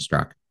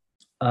PassionStruck.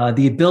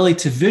 The ability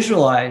to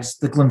visualize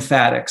the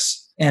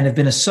lymphatics and have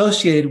been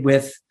associated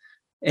with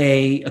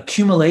a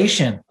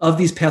accumulation of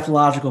these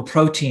pathological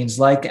proteins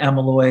like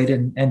amyloid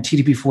and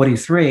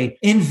TDP-43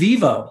 in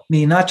vivo,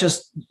 meaning not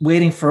just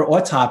waiting for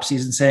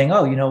autopsies and saying,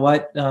 oh, you know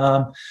what?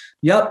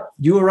 Yep,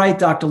 you were right,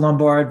 Dr.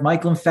 Lombard.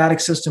 My lymphatic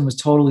system was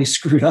totally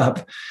screwed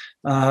up.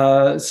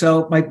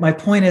 So my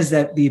point is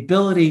that the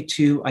ability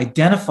to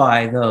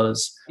identify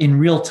those in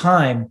real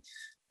time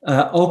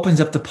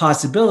opens up the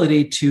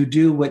possibility to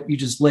do what you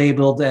just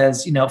labeled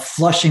as,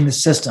 flushing the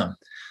system.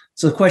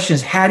 So the question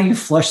is, how do you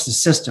flush the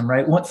system,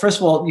 right? First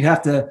of all, you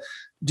have to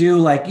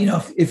do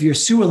if your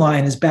sewer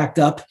line is backed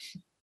up,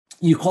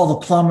 you call the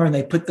plumber and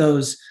they put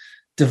those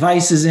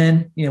devices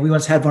in. We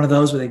once had one of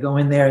those where they go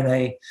in there and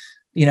they,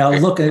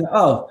 look at,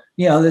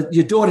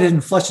 your daughter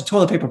didn't flush the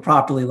toilet paper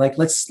properly. Like,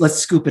 let's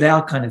scoop it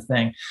out kind of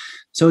thing.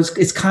 So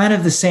it's kind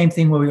of the same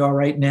thing where we are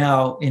right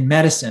now in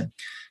medicine,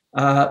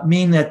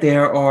 meaning that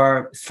there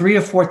are 3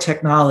 or 4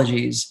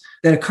 technologies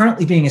that are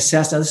currently being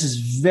assessed. Now, this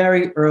is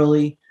very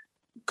early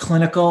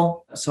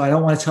clinical, so I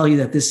don't want to tell you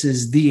that this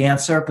is the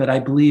answer, but I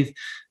believe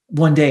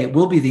one day it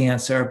will be the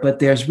answer. But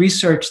there's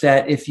research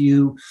that if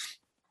you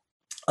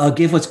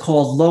give what's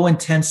called low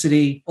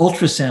intensity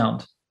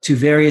ultrasound to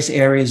various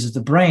areas of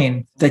the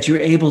brain, that you're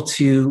able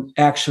to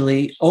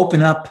actually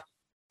open up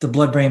the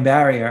blood-brain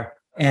barrier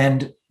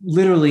and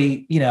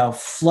literally,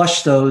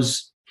 flush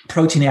those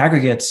protein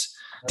aggregates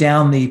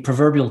down the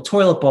proverbial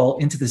toilet bowl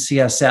into the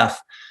CSF.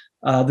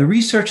 The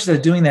researchers that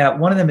are doing that,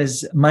 one of them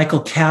is Michael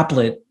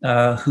Caplet,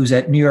 who's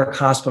at New York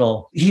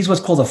Hospital. He's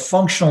what's called a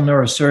functional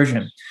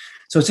neurosurgeon.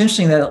 So it's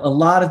interesting that a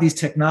lot of these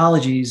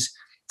technologies,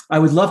 I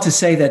would love to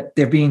say that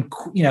they're being,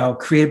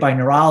 created by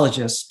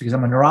neurologists because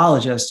I'm a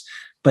neurologist,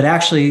 but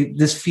actually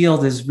this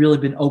field has really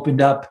been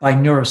opened up by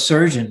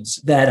neurosurgeons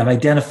that have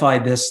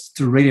identified this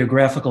through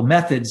radiographical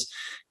methods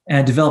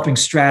and developing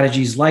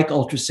strategies like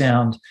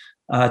ultrasound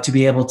to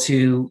be able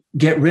to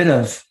get rid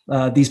of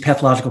these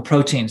pathological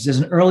proteins. There's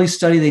an early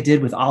study they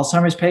did with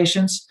Alzheimer's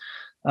patients.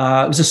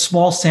 It was a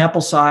small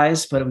sample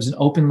size, but it was an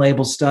open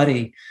label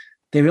study.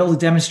 They were able to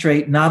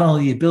demonstrate not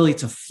only the ability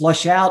to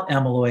flush out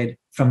amyloid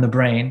from the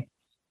brain,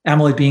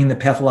 amyloid being the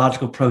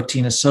pathological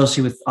protein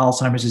associated with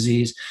Alzheimer's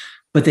disease,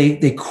 but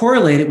they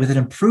correlate it with an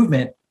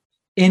improvement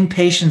in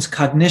patients'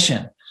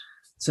 cognition.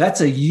 So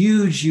that's a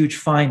huge, huge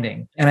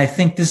finding. And I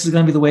think this is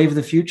going to be the wave of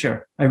the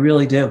future. I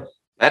really do.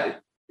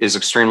 That is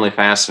extremely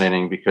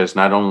fascinating because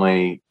not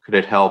only could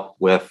it help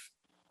with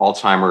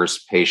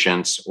Alzheimer's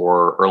patients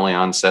or early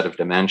onset of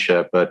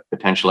dementia, but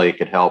potentially it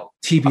could help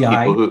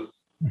TBI, people who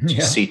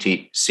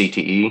CTE.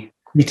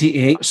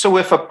 CTE. So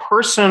if a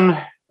person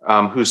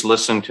who's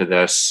listened to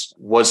this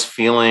was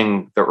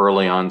feeling the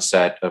early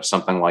onset of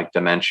something like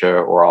dementia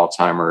or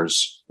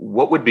Alzheimer's,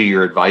 what would be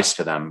your advice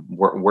to them?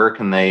 Where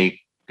can they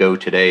go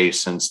today,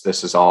 since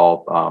this is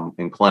all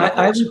in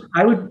clinical?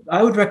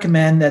 I would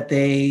recommend that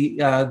they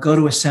go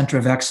to a center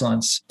of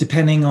excellence,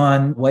 depending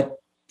on what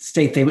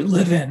state they would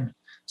live in.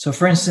 So,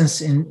 for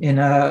instance, in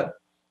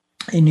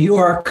New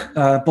York,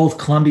 both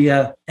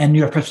Columbia and New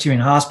York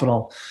Presbyterian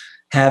Hospital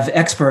have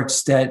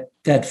experts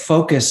that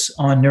focus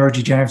on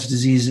neurodegenerative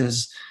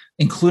diseases,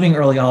 including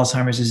early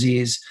Alzheimer's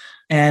disease.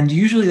 And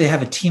usually they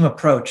have a team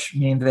approach,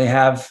 meaning they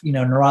have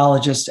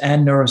neurologists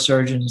and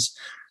neurosurgeons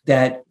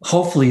that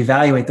hopefully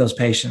evaluate those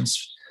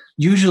patients.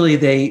 Usually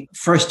they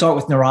first start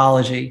with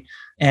neurology.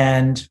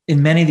 And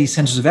in many of these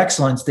centers of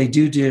excellence, they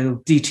do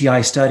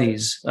DTI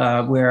studies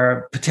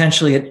where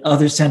potentially at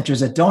other centers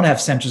that don't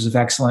have centers of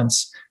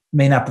excellence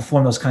may not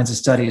perform those kinds of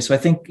studies. So I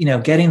think,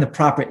 getting the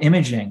proper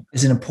imaging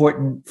is an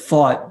important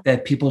thought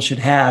that people should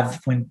have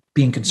when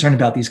being concerned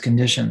about these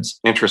conditions.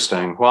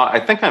 Interesting. Well,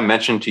 I think I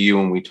mentioned to you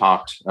when we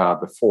talked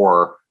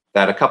before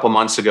that a couple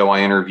months ago,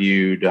 I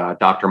interviewed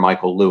Dr.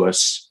 Michael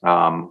Lewis,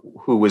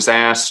 who was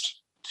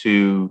asked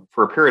to,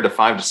 for a period of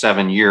 5 to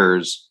 7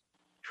 years,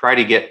 try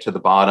to get to the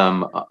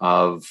bottom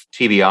of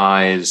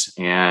TBIs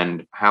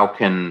and how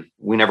can,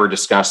 we never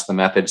discussed the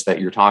methods that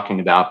you're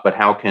talking about, but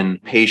how can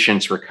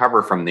patients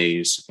recover from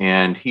these?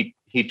 And he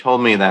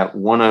told me that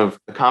one of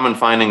the common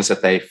findings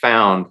that they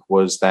found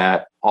was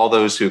that all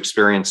those who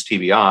experience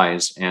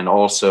TBIs and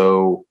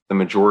also the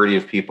majority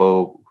of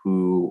people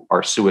who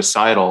are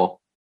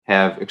suicidal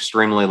have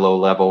extremely low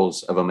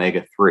levels of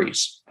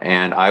omega-3s.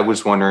 And I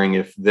was wondering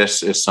if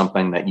this is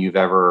something that you've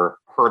ever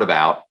heard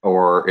about,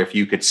 or if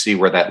you could see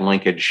where that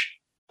linkage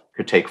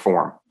could take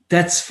form.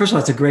 First of all,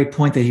 that's a great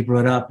point that he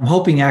brought up. I'm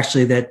hoping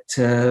actually that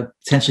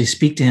potentially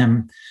speak to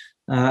him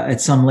at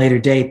some later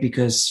date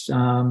because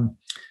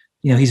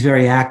he's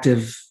very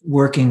active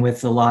working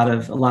with a lot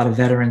of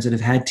veterans that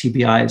have had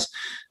TBIs.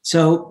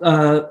 So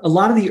a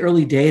lot of the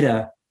early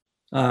data,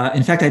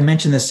 in fact, I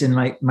mentioned this in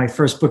my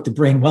first book, The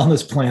Brain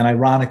Wellness Plan,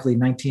 ironically,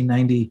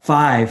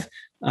 1995,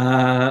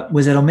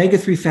 was that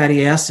omega-3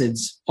 fatty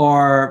acids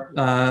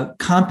are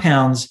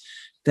compounds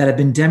that have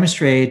been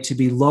demonstrated to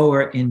be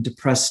lower in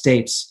depressed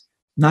states,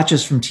 not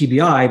just from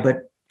TBI,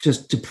 but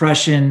just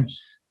depression,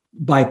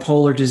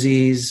 bipolar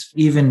disease,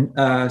 even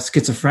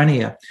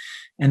schizophrenia.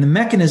 And the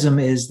mechanism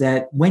is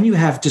that when you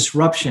have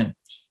disruption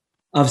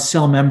of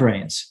cell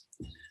membranes,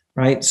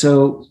 right?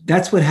 So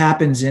that's what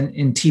happens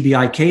in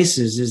TBI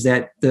cases, is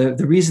that the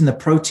reason the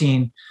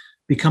protein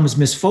becomes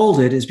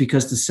misfolded is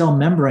because the cell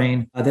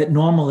membrane that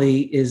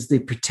normally is the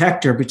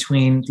protector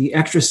between the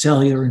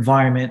extracellular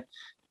environment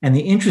and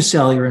the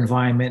intracellular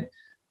environment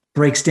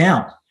breaks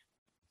down.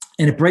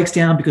 And it breaks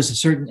down because of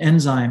certain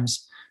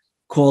enzymes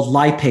called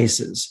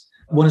lipases.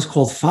 One is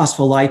called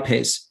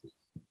phospholipase,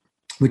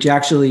 which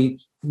actually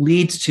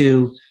leads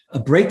to a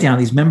breakdown of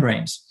these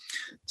membranes.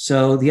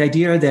 So the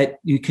idea that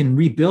you can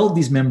rebuild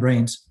these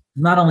membranes,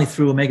 not only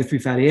through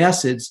omega-3 fatty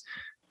acids,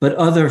 but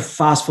other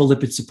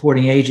phospholipid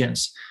supporting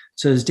agents.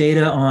 So there's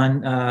data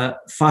on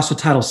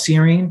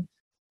phosphatidylserine,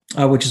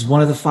 which is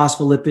one of the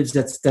phospholipids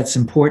that's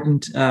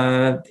important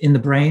in the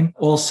brain.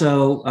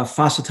 Also,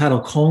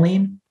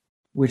 phosphatidylcholine,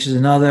 which is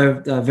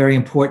another very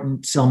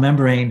important cell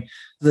membrane.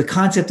 The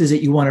concept is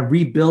that you want to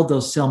rebuild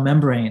those cell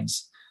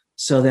membranes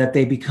so that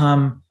they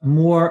become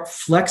more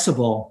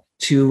flexible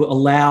to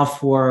allow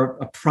for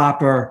a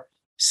proper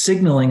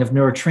signaling of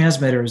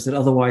neurotransmitters that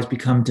otherwise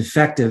become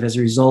defective as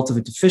a result of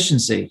a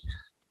deficiency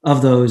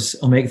of those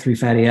omega-3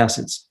 fatty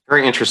acids.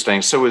 Very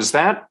interesting. So is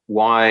that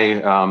why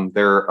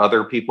there are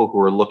other people who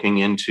are looking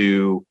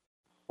into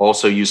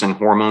also using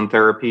hormone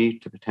therapy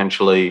to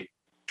potentially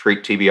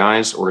treat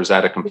TBIs, or is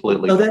that a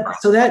completely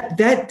so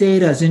that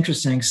data is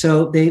interesting.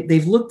 So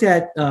they've looked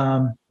at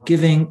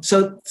giving.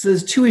 So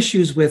there's two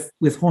issues with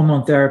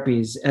hormone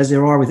therapies, as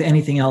there are with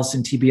anything else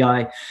in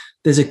TBI.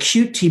 There's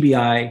acute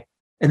TBI,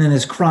 and then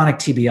there's chronic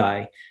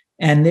TBI,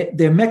 and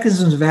their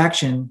mechanisms of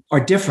action are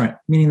different.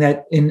 Meaning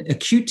that in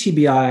acute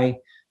TBI,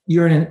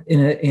 you're in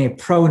a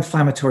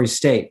pro-inflammatory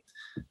state.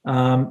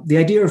 The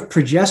idea of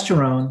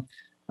progesterone,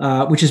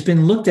 which has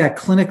been looked at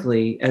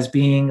clinically as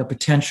being a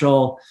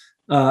potential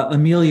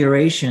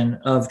amelioration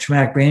of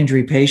traumatic brain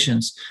injury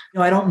patients.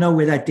 I don't know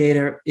where that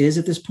data is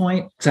at this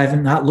point because I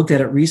have not looked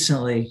at it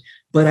recently,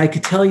 But I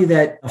could tell you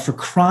that for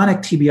chronic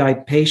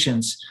TBI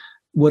patients,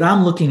 what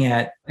I'm looking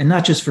at, and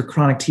not just for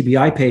chronic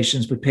TBI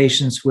patients, but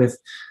patients with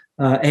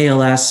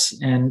ALS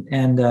and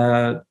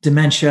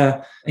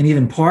dementia and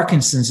even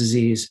Parkinson's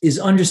disease, is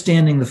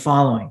understanding the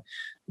following,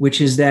 which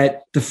is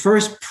that the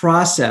first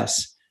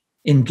process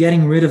in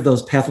getting rid of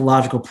those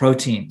pathological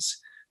proteins,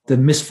 the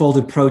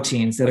misfolded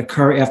proteins that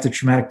occur after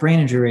traumatic brain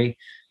injury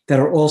that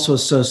are also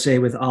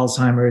associated with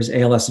Alzheimer's,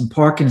 ALS, and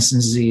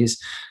Parkinson's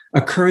disease,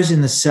 occurs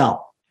in the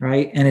cell,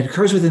 right? And it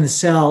occurs within the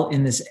cell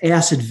in this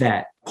acid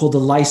vat called the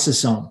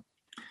lysosome.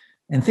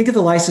 And think of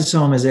the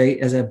lysosome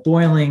as a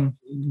boiling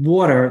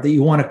water that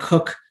you want to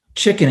cook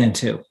chicken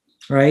into,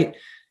 right?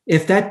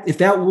 If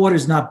that water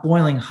is not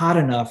boiling hot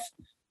enough,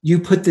 you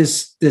put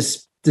this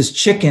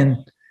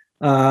chicken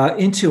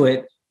into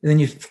it, and then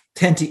you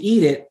tend to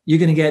eat it, you're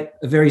going to get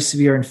a very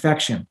severe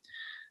infection.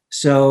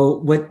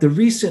 So what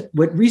recent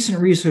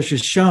research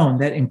has shown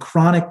that in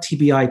chronic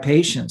TBI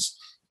patients,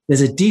 there's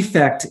a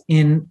defect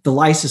in the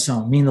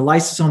lysosome, meaning the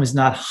lysosome is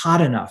not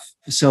hot enough.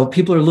 So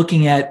people are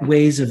looking at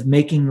ways of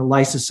making the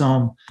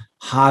lysosome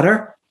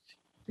hotter,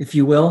 if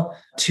you will,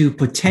 to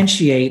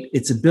potentiate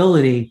its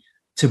ability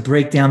to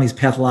break down these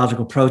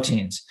pathological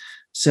proteins.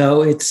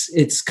 So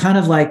it's kind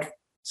of like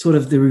sort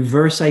of the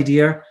reverse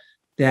idea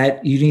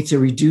that you need to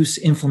reduce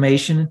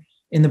inflammation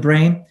in the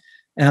brain.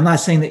 And I'm not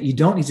saying that you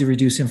don't need to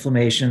reduce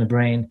inflammation in the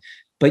brain,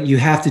 but you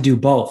have to do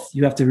both.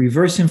 You have to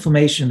reverse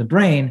inflammation in the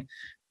brain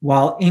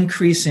while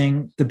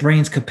increasing the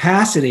brain's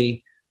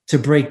capacity to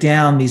break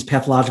down these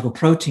pathological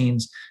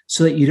proteins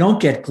so that you don't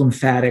get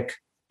lymphatic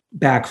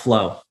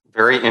backflow.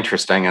 Very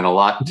interesting and a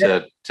lot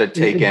to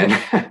take in.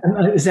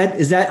 Is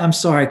that I'm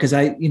sorry, because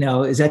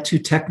is that too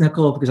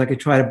technical? Because I could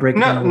try to break it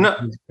down.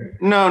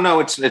 No,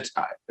 it's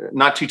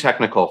not too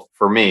technical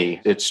for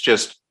me. It's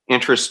just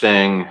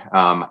interesting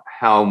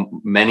how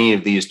many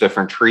of these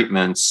different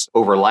treatments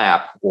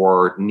overlap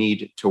or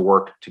need to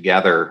work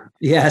together.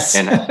 Yes.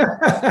 And,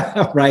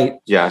 right.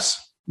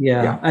 Yes.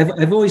 Yeah.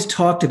 I've always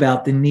talked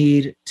about the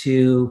need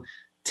to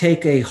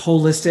take a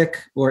holistic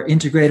or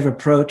integrative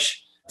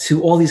approach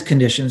to all these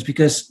conditions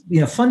because,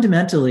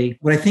 fundamentally,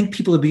 what I think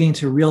people are beginning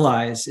to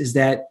realize is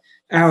that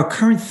our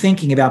current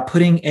thinking about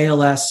putting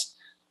ALS,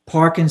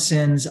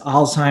 Parkinson's,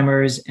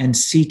 Alzheimer's, and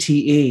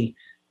CTE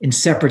in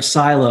separate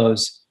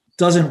silos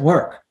doesn't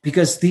work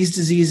because these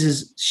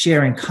diseases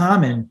share in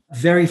common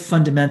very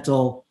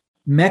fundamental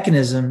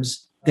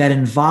mechanisms that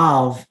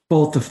involve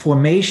both the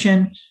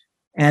formation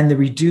and the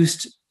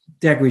reduced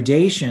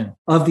degradation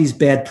of these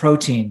bad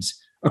proteins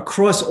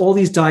across all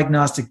these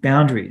diagnostic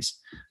boundaries.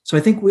 So I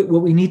think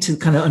what we need to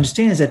kind of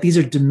understand is that these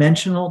are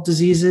dimensional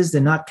diseases.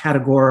 They're not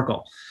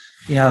categorical.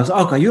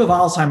 Okay, you have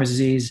Alzheimer's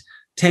disease,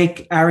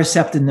 take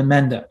Aricept and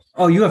Namenda.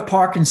 Oh, you have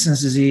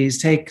Parkinson's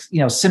disease, take,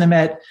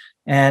 Sinemet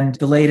and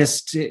the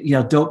latest,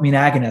 dopamine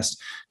agonist.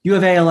 You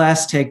have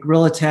ALS, take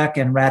Rilatec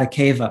and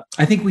Radicava.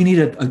 I think we need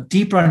a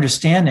deeper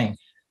understanding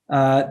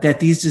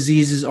that these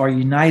diseases are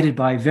united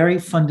by very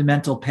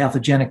fundamental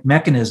pathogenic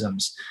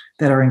mechanisms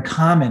that are in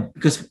common.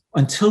 Because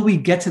until we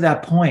get to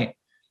that point,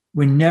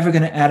 we're never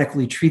going to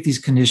adequately treat these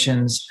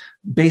conditions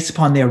based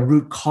upon their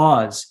root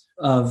cause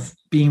of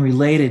being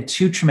related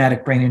to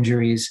traumatic brain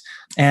injuries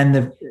and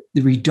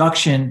the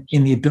reduction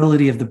in the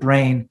ability of the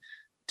brain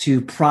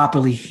to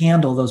properly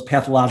handle those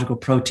pathological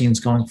proteins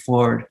going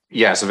forward.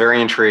 Yes,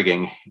 very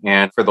intriguing.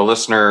 And for the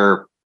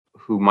listener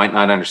who might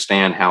not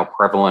understand how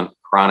prevalent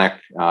chronic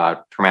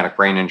traumatic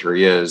brain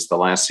injury is, the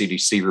last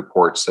CDC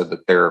report said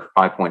that there are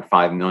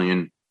 5.5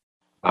 million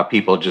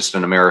people just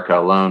in America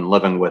alone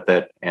living with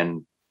it.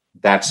 And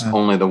that's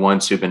only the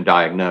ones who've been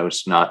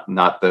diagnosed,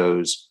 not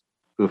those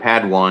who've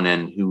had one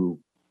and who,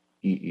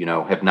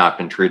 have not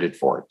been treated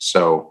for it.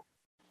 So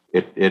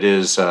it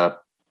is a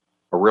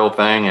real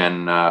thing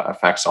and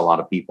affects a lot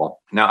of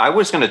people. Now, I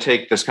was going to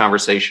take this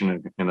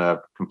conversation in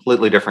a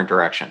completely different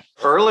direction.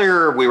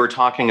 Earlier, we were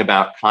talking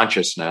about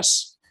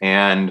consciousness,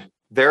 and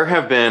there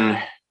have been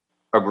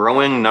a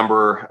growing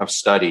number of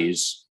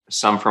studies,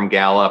 some from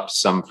Gallup,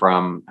 some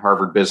from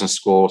Harvard Business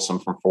School, some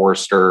from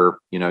Forrester,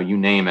 you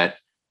name it,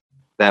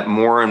 that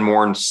more and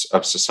more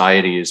of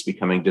society is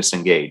becoming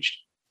disengaged.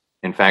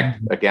 In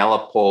fact, a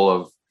Gallup poll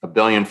of 1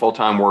 billion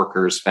full-time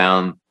workers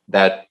found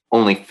that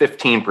only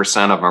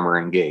 15% of them are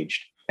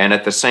engaged. And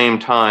at the same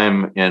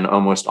time, in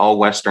almost all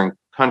Western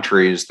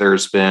countries,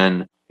 there's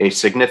been a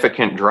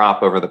significant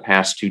drop over the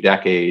past 2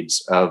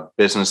 decades of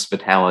business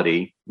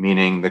vitality,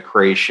 meaning the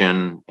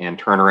creation and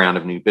turnaround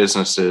of new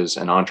businesses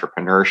and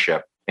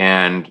entrepreneurship.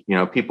 And,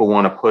 people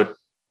want to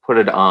put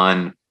it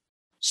on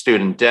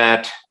student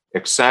debt,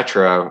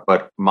 etc.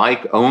 But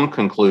my own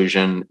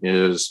conclusion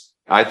is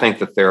I think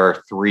that there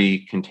are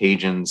 3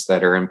 contagions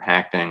that are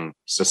impacting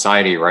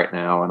society right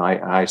now. And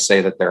I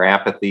say that they're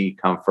apathy,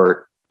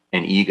 comfort,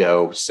 and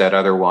ego. Said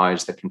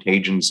otherwise, the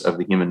contagions of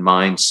the human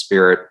mind,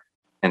 spirit,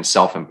 and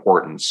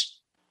self-importance.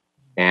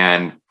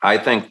 And I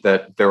think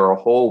that there are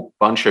a whole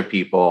bunch of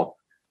people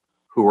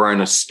who are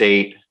in a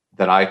state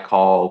that I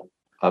call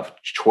of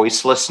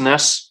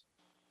choicelessness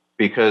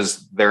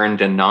because they're in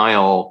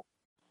denial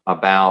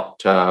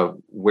about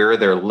where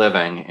they're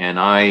living. And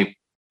I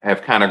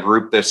have kind of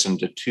grouped this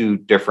into two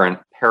different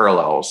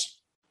parallels.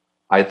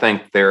 I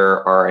think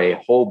there are a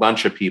whole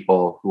bunch of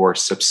people who are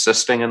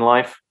subsisting in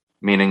life,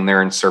 meaning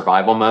they're in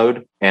survival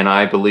mode. And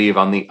I believe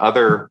on the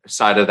other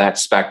side of that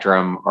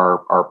spectrum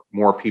are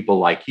more people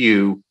like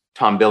you,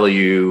 Tom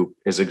Bilyeu,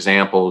 as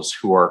examples,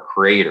 who are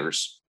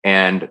creators.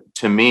 And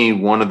to me,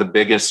 one of the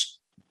biggest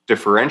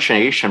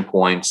differentiation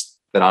points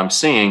that I'm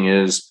seeing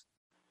is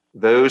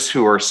those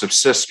who are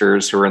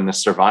subsisters, who are in the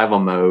survival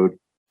mode,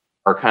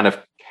 are kind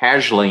of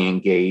casually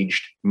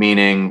engaged,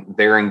 meaning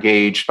they're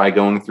engaged by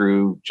going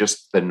through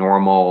just the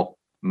normal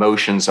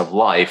motions of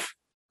life.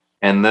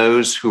 And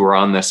those who are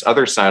on this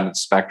other side of the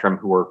spectrum,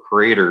 who are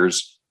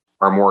creators,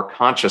 are more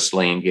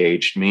consciously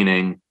engaged,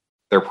 meaning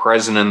they're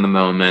present in the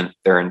moment,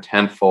 they're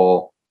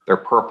intentful, they're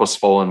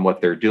purposeful in what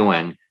they're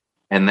doing.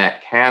 And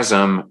that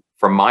chasm,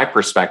 from my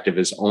perspective,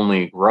 is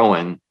only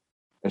growing,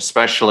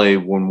 especially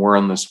when we're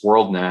in this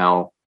world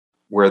now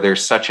where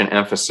there's such an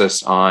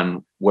emphasis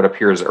on what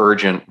appears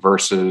urgent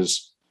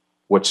versus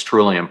what's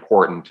truly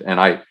important.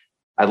 And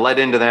I led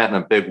into that in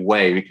a big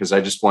way because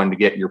I just wanted to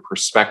get your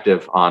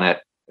perspective on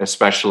it,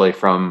 especially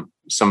from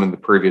some of the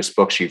previous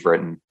books you've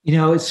written. You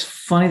know, it's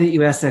funny that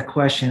you asked that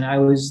question. I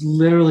was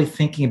literally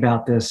thinking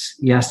about this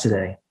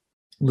yesterday,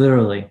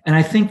 literally. And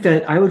I think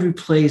that I would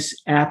replace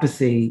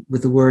apathy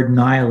with the word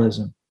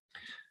nihilism.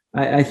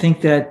 I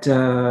think that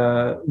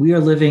we are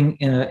living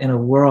in a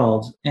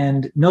world,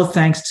 and no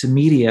thanks to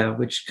media,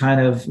 which kind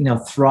of,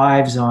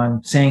 thrives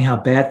on saying how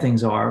bad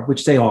things are,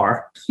 which they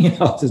are,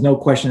 there's no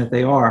question that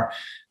they are.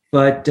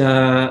 But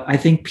I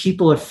think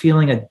people are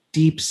feeling a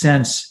deep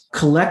sense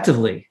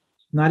collectively,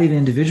 not even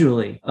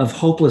individually, of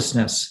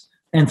hopelessness.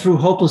 And through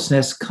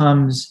hopelessness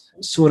comes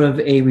sort of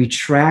a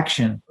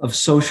retraction of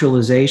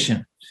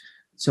socialization.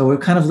 So we're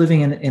kind of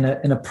living in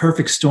a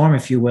perfect storm,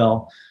 if you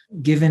will,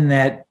 given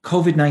that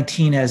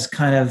COVID-19 has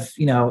kind of,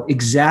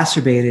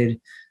 exacerbated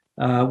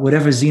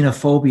whatever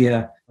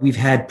xenophobia we've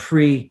had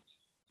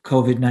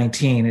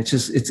pre-COVID-19.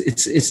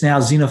 It's now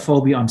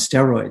xenophobia on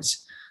steroids.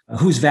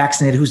 Who's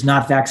vaccinated, who's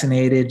not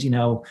vaccinated,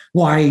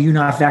 why are you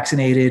not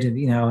vaccinated?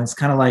 And, it's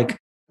kind of like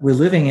we're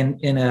living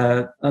in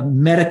a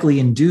medically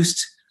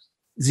induced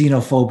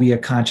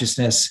xenophobia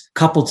consciousness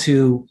coupled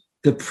to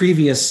the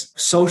previous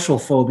social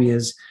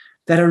phobias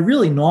that are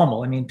really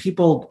normal. I mean,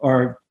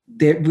 we're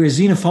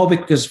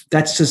xenophobic because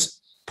that's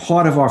just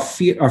part of our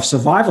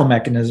survival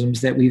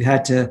mechanisms that we've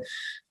had to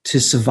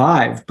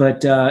survive.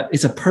 But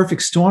it's a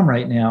perfect storm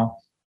right now.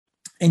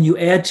 And you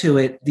add to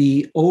it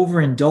the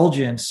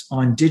overindulgence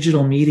on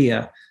digital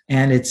media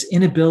and its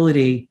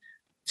inability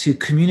to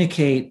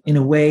communicate in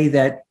a way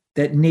that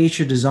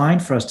nature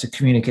designed for us to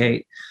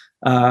communicate,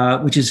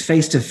 which is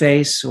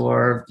face-to-face,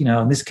 or,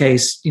 in this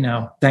case,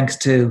 thanks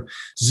to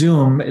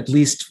Zoom, at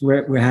least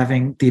we're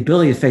having the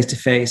ability of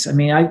face-to-face. I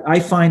mean, I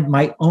find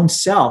my own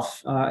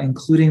self,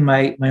 including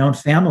my own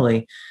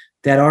family,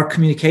 that our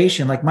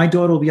communication, like my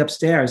daughter will be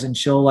upstairs and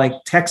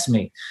she'll text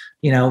me,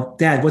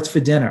 Dad, what's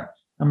for dinner?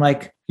 I'm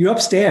like, you're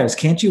upstairs.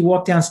 Can't you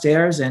walk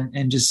downstairs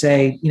and just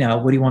say,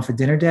 what do you want for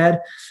dinner, Dad?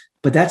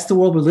 But that's the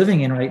world we're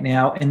living in right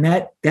now. And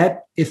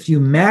that if you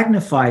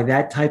magnify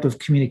that type of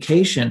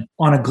communication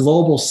on a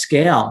global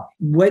scale,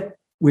 what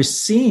we're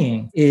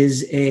seeing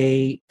is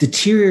a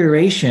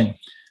deterioration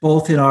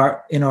both in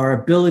our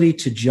ability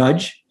to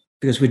judge,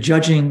 because we're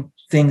judging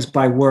things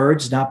by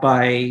words, not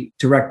by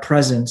direct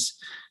presence.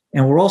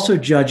 And we're also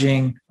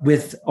judging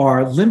with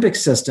our limbic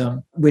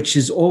system, which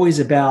is always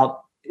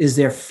about, is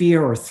there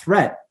fear or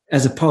threat,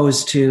 as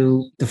opposed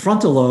to the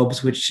frontal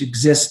lobes, which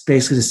exist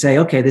basically to say,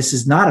 okay, this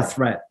is not a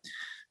threat.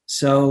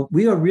 So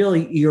we are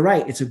really, you're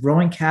right, it's a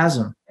growing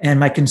chasm. And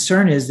my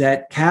concern is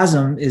that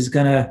chasm is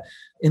going to,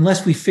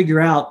 unless we figure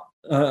out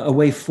a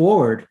way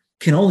forward,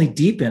 can only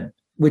deepen,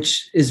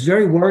 which is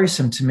very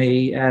worrisome to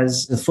me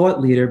as a thought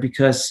leader,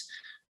 because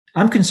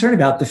I'm concerned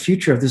about the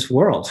future of this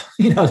world.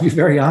 To be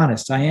very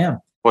honest, I am.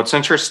 Well, it's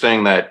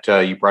interesting that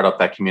you brought up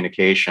that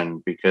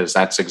communication, because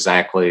that's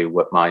exactly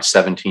what my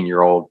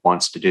 17-year-old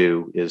wants to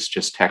do, is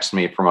just text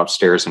me from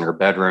upstairs in her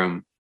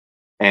bedroom.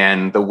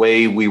 And the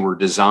way we were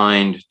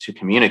designed to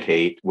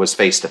communicate was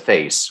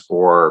face-to-face,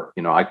 or,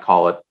 I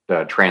call it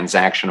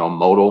transactional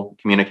modal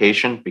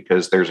communication,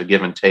 because there's a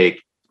give and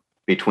take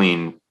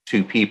between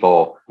two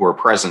people who are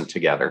present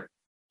together.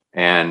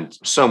 And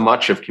so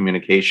much of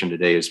communication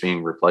today is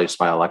being replaced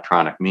by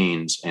electronic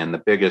means. And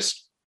the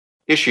biggest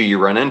issue you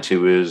run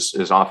into is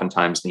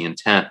oftentimes the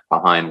intent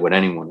behind what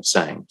anyone is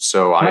saying.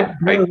 So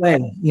by the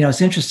way,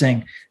 it's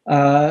interesting.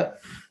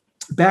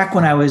 Back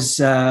when I was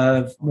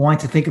wanting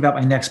to think about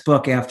my next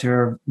book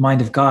after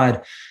Mind of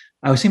God,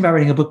 I was thinking about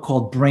writing a book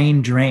called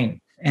Brain Drain,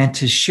 and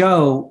to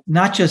show,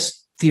 not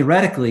just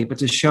theoretically, but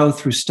to show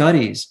through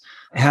studies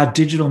how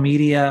digital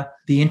media,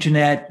 the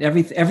internet,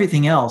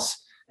 everything else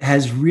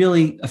has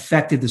really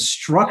affected the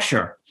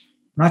structure,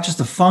 not just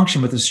the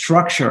function, but the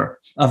structure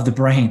of the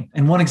brain.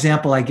 And one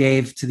example I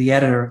gave to the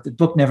editor, the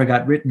book never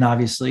got written,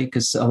 obviously,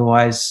 because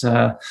otherwise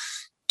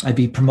I'd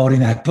be promoting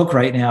that book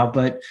right now,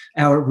 but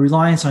our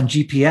reliance on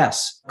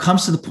GPS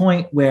comes to the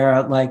point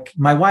where, like,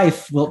 my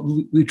wife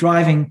will be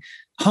driving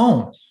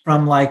home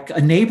from like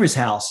a neighbor's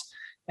house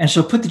and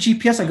she'll put the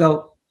GPS. I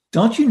go,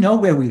 don't you know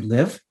where we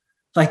live?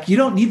 Like, you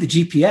don't need the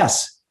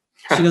GPS.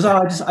 She goes,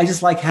 oh, I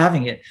just like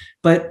having it.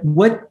 But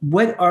what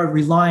our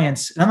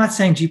reliance, and I'm not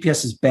saying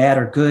GPS is bad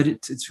or good.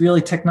 It's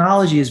really,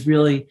 technology is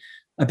really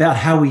about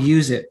how we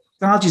use it.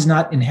 Technology is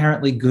not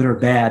inherently good or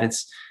bad.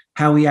 It's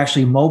how we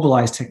actually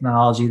mobilize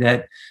technology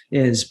that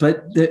is.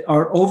 But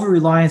our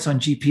over-reliance on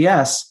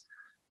GPS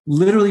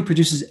literally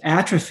produces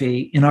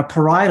atrophy in our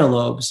parietal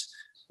lobes,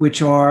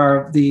 which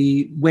are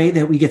the way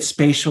that we get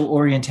spatial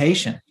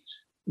orientation.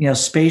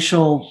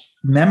 Spatial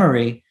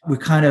memory, we're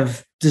kind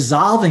of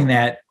dissolving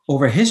that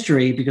over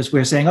history because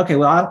we're saying, okay,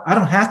 well, I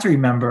don't have to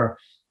remember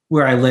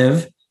where I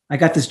live. I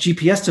got this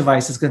GPS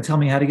device that's going to tell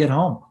me how to get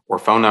home. Or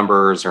phone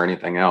numbers or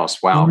anything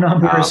else. Wow. Phone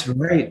numbers,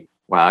 right.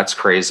 Wow, that's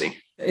crazy.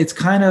 It's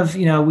kind of,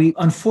 we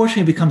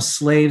unfortunately become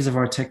slaves of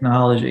our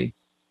technology.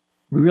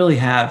 We really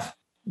have,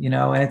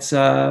 and it's,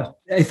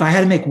 if I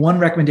had to make one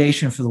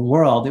recommendation for the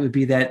world, it would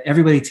be that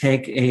everybody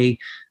take a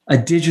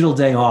digital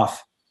day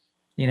off,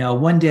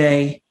 one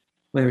day,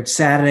 whether it's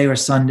Saturday or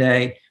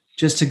Sunday,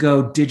 just to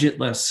go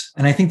digitless.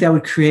 And I think that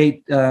would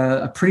create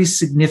a pretty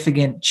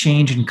significant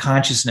change in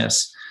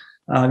consciousness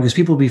because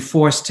people will be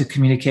forced to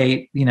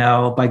communicate,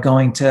 by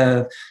going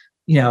to,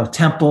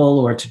 temple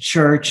or to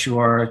church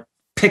or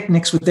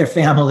picnics with their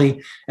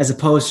family, as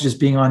opposed to just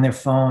being on their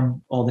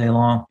phone all day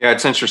long. Yeah,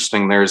 it's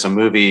interesting. There's a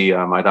movie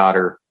my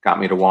daughter got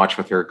me to watch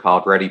with her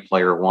called Ready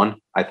Player One,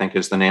 I think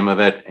is the name of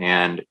it.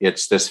 And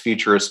it's this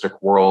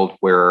futuristic world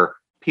where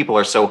people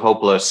are so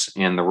hopeless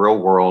in the real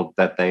world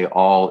that they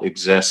all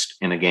exist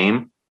in a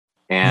game.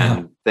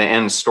 And the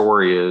end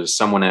story is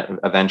someone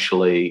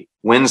eventually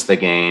wins the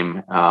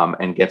game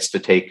and gets to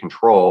take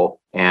control.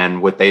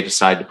 And what they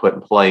decide to put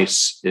in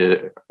place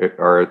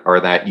are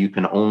that you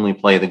can only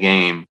play the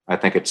game. I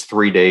think it's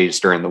 3 days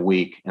during the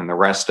week. And the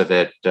rest of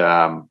it,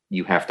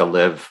 you have to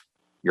live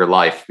your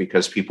life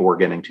because people were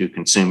getting too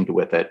consumed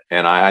with it.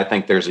 And I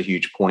think there's a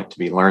huge point to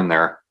be learned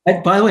there.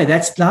 And by the way,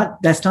 that's not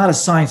a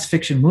science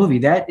fiction movie.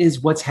 That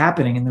is what's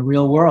happening in the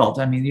real world.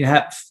 I mean, you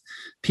have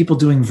people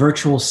doing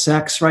virtual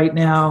sex right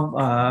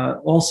now,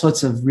 all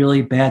sorts of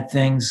really bad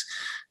things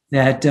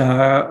that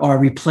are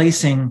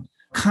replacing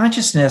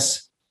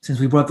consciousness. Since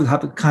we brought up the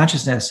topic of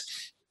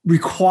consciousness,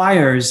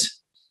 requires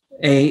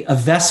a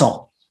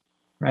vessel,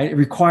 right? It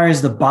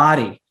requires the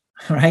body,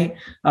 right?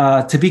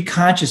 To be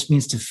conscious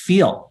means to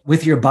feel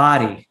with your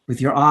body, with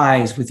your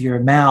eyes, with your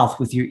mouth,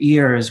 with your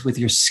ears, with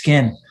your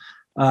skin.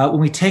 When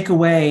we take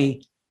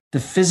away the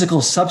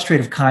physical substrate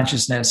of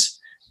consciousness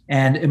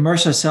and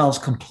immerse ourselves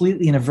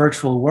completely in a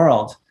virtual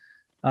world,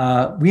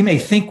 we may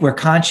think we're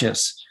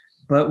conscious,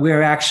 but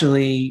we're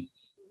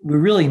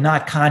really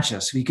not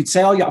conscious. We could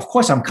say, oh yeah, of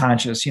course I'm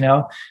conscious,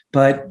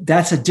 but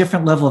that's a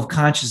different level of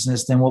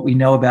consciousness than what we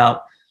know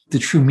about the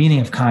true meaning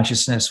of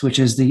consciousness, which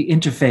is the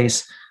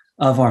interface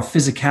of our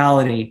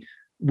physicality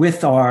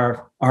with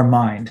our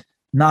mind,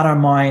 not our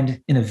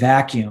mind in a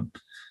vacuum.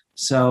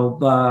 So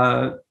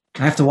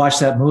I have to watch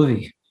that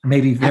movie.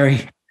 Maybe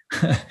very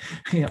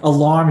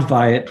alarmed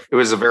by it. It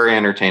was a very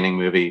entertaining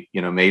movie,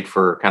 made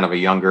for kind of a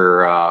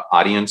younger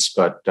audience,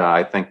 but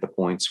I think the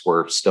points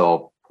were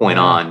still point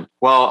on.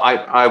 Well,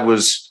 I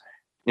was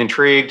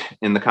intrigued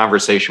in the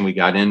conversation we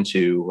got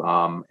into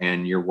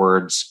and your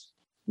words,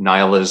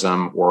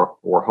 nihilism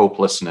or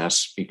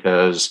hopelessness,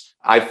 because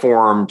I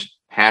formed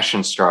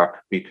Passion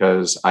Struck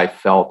because I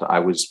felt I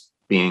was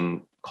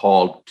being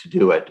called to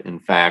do it. In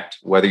fact,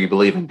 whether you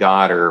believe in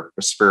God or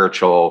a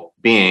spiritual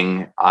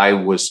being, I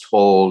was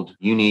told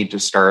you need to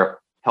start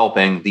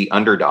helping the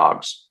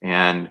underdogs.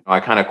 And I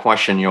kind of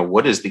questioned,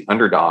 what is the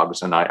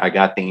underdogs? And I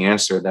got the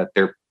answer that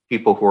they're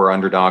people who are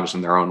underdogs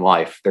in their own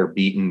life. They're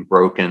beaten,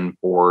 broken,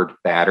 bored,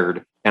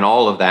 battered. And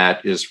all of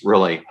that is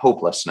really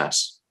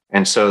hopelessness.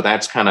 And so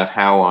that's kind of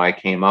how I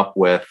came up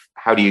with,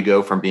 how do you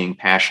go from being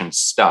passion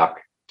stuck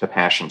to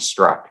passion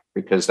struck?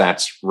 Because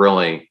that's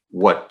really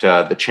what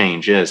the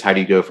change is. How do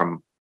you go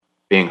from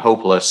being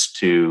hopeless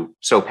to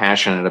so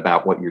passionate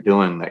about what you're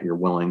doing that you're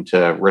willing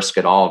to risk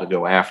it all to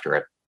go after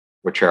it,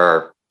 which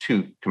are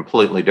two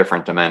completely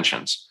different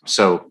dimensions.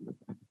 So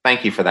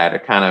thank you for that.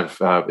 It kind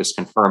of is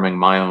confirming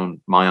my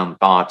own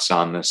thoughts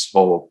on this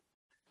whole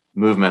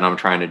movement I'm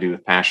trying to do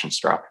with Passion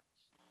Struck.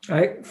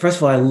 First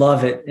of all, I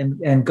love it.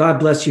 And God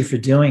bless you for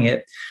doing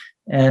it.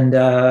 And,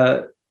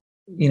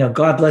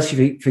 God bless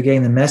you for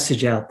getting the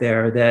message out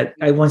there. That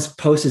I once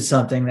posted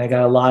something that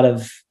got a lot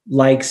of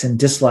likes and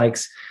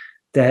dislikes,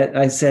 that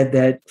I said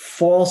that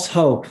false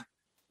hope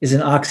is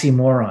an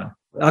oxymoron.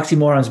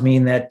 Oxymorons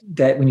mean that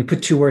when you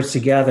put two words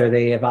together,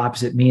 they have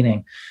opposite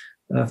meaning.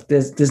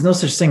 There's no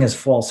such thing as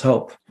false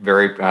hope.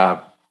 Very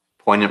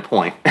poignant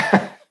point.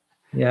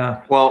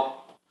 Yeah.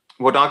 Well,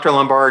 Dr.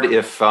 Lombard,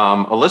 if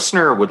a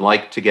listener would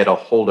like to get a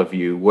hold of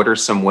you, what are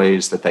some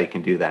ways that they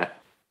can do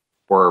that,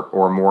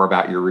 or more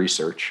about your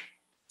research?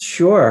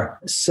 Sure.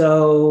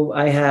 So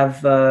I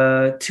have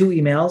two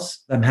emails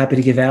I'm happy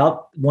to give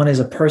out. One is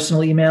a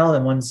personal email,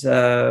 and one's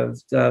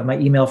my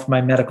email for my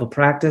medical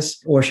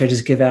practice. Or should I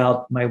just give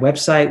out my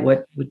website?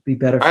 What would be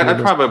better for you?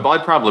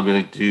 I'd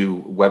probably do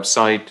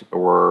website,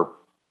 or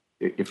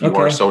if you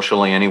are Okay.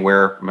 socially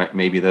anywhere,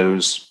 maybe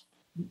those.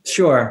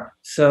 Sure.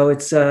 So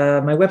it's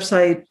my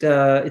website.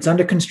 It's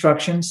under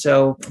construction.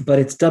 So, but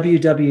it's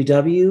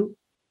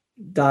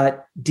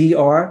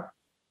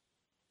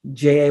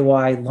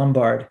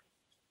www.drjaylombard.com.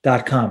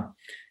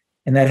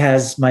 And that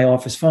has my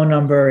office phone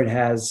number. It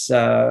has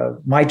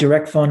my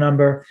direct phone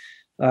number.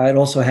 It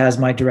also has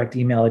my direct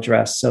email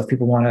address. So if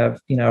people want to,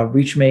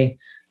 reach me,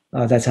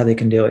 that's how they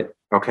can do it.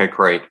 Okay,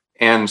 great.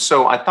 And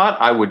so I thought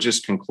I would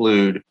just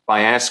conclude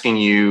by asking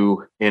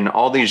you, in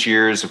all these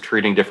years of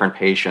treating different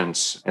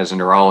patients as a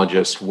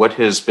neurologist, what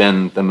has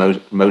been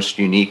the most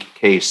unique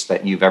case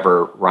that you've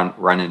ever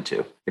run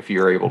into, if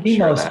you're able to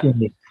share that?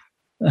 Unique.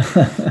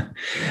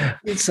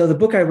 So the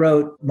book I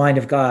wrote, Mind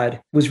of God,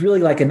 was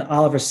really like an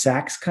Oliver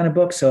Sacks kind of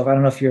book. So I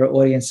don't know if your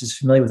audience is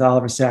familiar with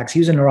Oliver Sacks. He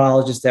was a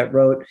neurologist that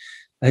wrote,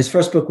 his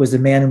first book was The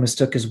Man Who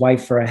Mistook His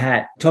Wife for a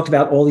Hat. Talked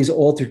about all these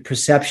altered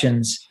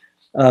perceptions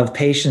of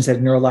patients that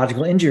had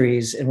neurological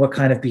injuries and what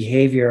kind of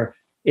behavior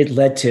it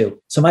led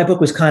to. So my book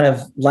was kind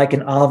of like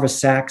an Oliver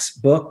Sacks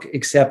book,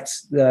 except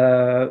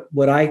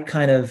what I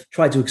kind of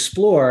tried to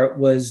explore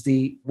was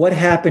what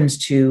happens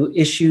to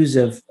issues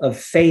of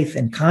faith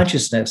and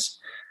consciousness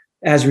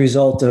as a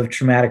result of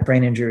traumatic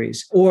brain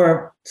injuries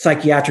or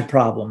psychiatric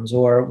problems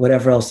or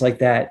whatever else like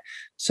that.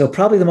 So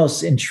probably the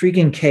most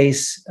intriguing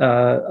case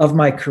of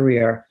my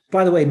career,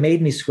 by the way,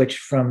 made me switch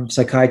from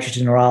psychiatry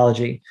to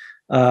neurology,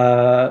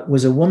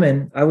 was a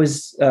woman. I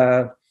was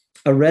a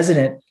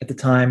resident at the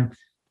time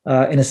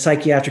in a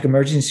psychiatric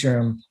emergency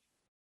room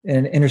in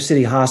an inner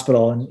city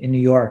hospital in New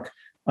York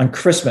on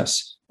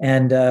Christmas,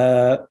 and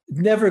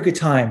never a good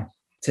time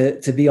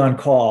to be on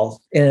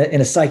call in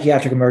a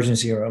psychiatric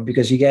emergency room,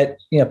 because you get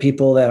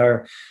people that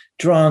are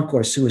drunk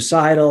or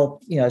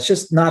suicidal. It's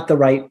just not the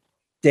right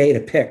day to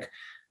pick.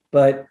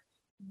 But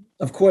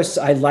of course,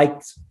 I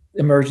liked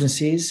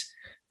emergencies.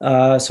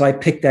 So I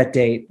picked that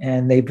date,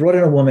 and they brought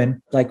in a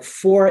woman, like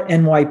 4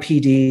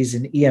 NYPDs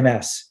and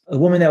EMS, a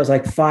woman that was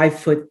like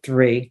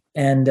 5'3",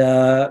 and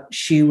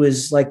she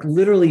was like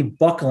literally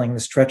buckling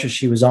the stretcher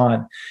she was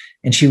on,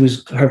 and she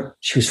was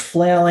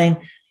flailing.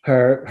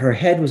 Her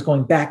head was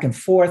going back and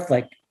forth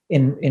like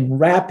in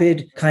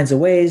rapid kinds of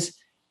ways,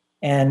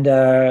 and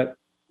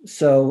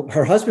so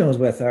her husband was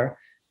with her,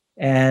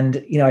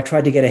 and I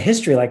tried to get a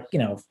history, like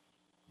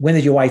when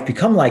did your wife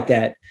become like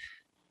that?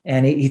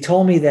 And he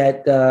told me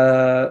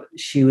that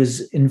she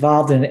was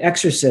involved in an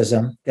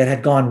exorcism that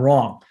had gone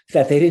wrong,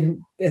 that they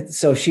didn't.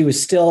 So she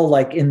was still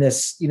like in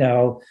this,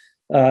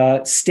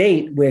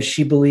 state where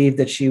she believed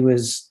that she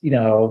was,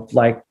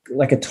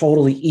 like a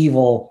totally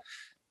evil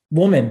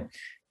woman.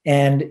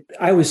 And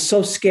I was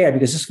so scared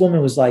because this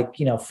woman was like,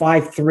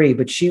 5'3",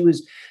 but she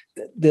was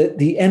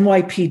the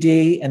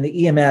NYPD and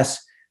the EMS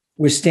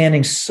were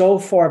standing so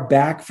far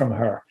back from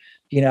her,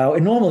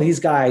 and normally these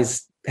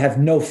guys have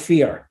no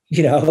fear.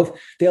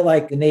 They're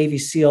like the Navy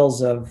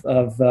SEALs of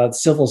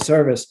civil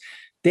service.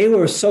 They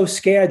were so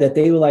scared that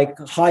they were like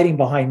hiding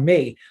behind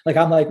me. Like,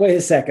 I'm like, wait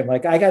a second,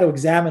 like I got to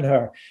examine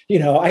her.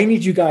 I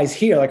need you guys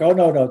here. Like, oh,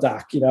 no,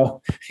 doc,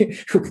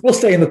 we'll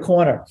stay in the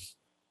corner.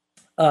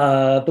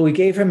 But we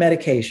gave her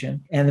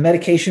medication, and the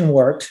medication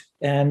worked.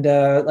 And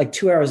like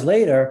 2 hours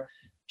later,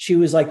 she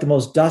was like the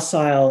most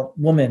docile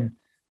woman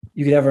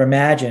you could ever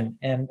imagine,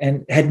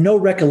 and had no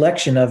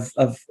recollection of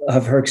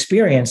her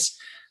experience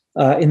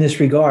in this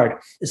regard.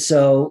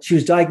 So she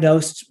was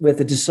diagnosed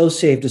with a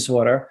dissociative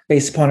disorder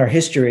based upon her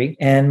history.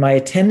 And my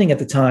attending at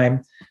the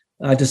time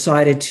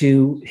decided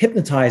to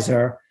hypnotize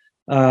her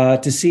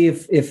to see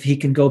if he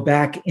can go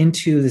back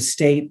into the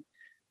state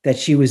that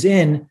she was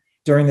in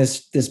during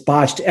this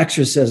botched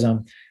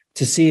exorcism,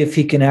 to see if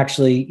he can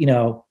actually,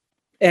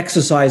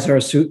 exercise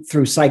her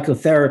through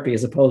psychotherapy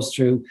as opposed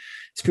to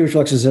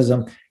spiritual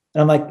exorcism.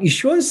 And I'm like, you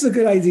sure this is a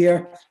good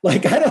idea?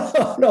 Like, I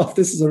don't know if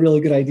this is a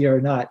really good idea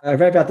or not. I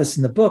read about this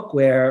in the book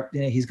where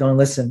he's going,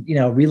 listen,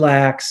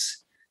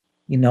 relax.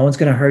 No one's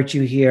going to hurt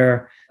you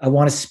here. I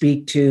want to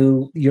speak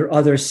to your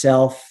other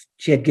self.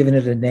 She had given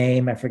it a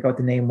name. I forgot what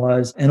the name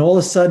was. And all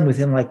of a sudden,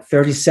 within like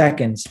 30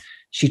 seconds,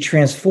 she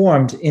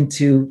transformed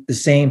into the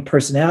same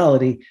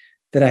personality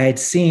that I had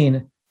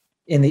seen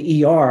in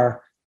the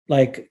ER,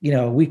 like,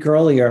 a week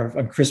earlier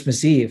on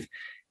Christmas Eve.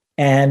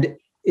 And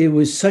it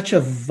was such a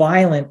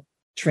violent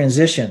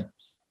transition,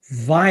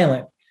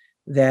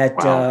 that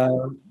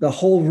Wow. The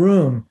whole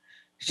room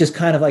just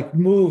kind of like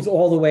moved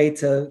all the way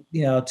to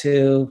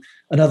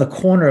another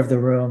corner of the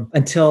room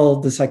until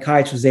the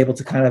psychiatrist was able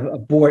to kind of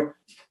abort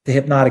the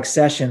hypnotic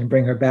session and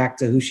bring her back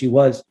to who she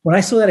was. When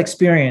I saw that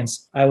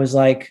experience, I was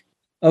like,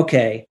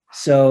 okay,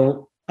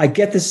 so I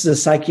get this is a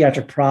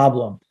psychiatric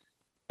problem,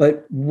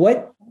 but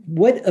what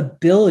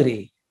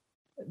ability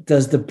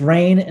does the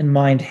brain and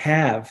mind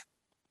have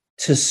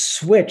to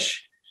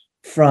switch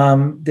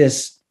from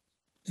this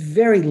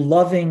very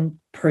loving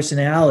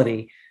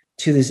personality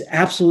to this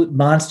absolute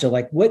monster.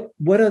 Like what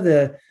were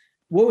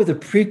the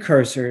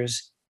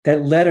precursors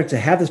that led her to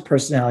have this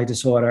personality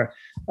disorder?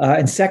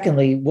 And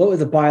secondly, what were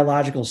the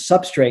biological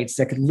substrates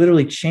that could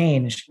literally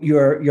change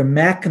your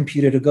Mac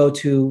computer to go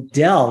to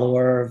Dell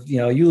or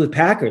Hewlett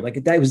Packard? Like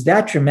it was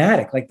that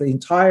dramatic. Like the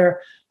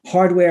entire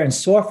hardware and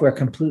software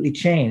completely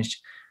changed.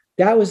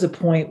 That was the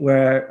point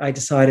where I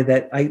decided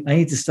that I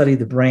need to study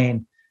the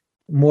brain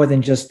more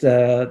than just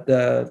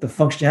the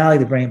functionality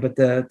of the brain, but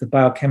the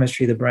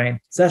biochemistry of the brain.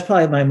 So that's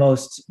probably my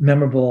most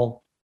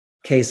memorable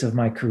case of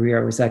my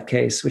career, was that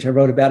case, which I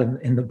wrote about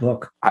in the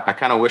book. I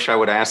kind of wish I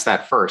would have asked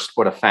that first.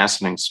 What a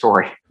fascinating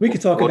story. We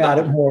could talk about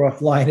it more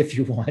offline if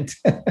you want.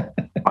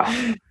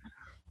 Wow.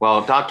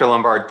 Well, Dr.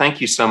 Lombard,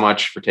 thank you so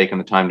much for taking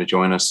the time to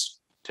join us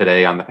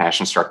today on the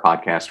Passion Struck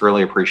podcast.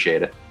 Really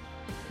appreciate it.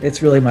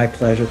 It's really my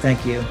pleasure.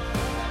 Thank you.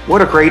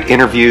 What a great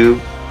interview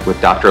with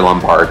Dr.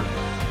 Lombard.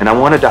 And I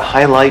wanted to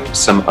highlight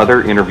some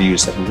other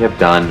interviews that we have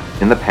done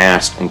in the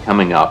past and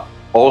coming up,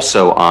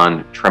 also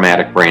on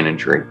traumatic brain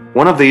injury.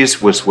 One of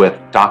these was with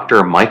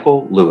Dr.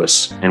 Michael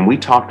Lewis, and we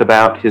talked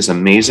about his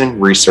amazing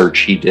research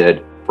he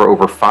did for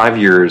over 5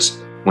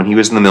 years when he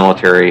was in the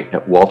military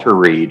at Walter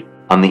Reed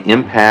on the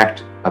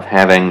impact of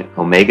having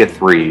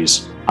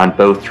omega-3s on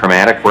both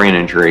traumatic brain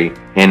injury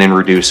and in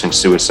reducing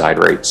suicide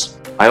rates.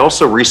 I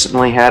also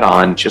recently had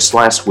on, just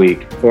last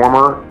week,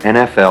 former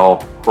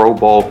NFL Pro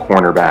Bowl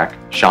cornerback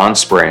Sean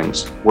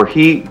Springs, where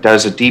he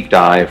does a deep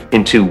dive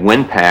into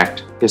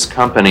Winpact, his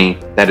company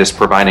that is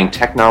providing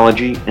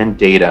technology and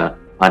data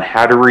on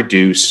how to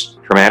reduce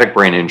traumatic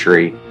brain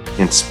injury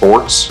in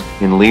sports,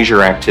 in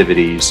leisure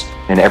activities,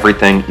 and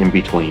everything in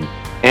between.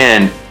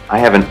 And I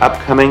have an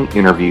upcoming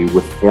interview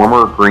with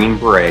former Green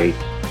Beret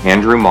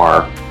Andrew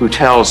Marr, who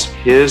tells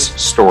his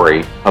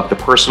story of the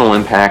personal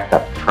impact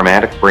that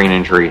traumatic brain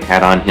injury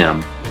had on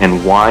him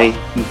and why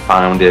he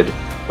founded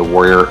the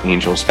Warrior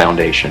Angels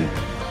Foundation,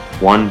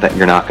 one that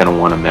you're not going to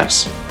want to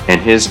miss.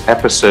 And his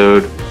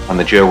episode on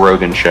the Joe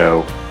Rogan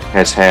Show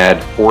has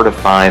had 4 to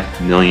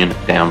 5 million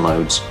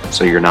downloads,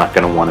 so you're not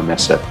going to want to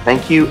miss it.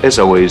 Thank you, as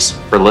always,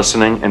 for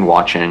listening and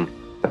watching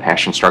the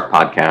Passion Struck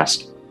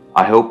podcast.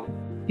 I hope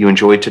you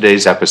enjoyed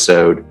today's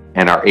episode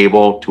and are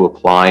able to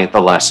apply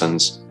the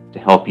lessons to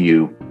help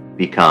you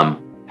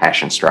become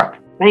passion struck.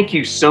 Thank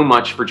you so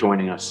much for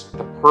joining us.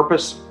 The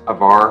purpose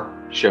of our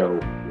show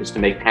is to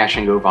make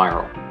passion go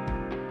viral.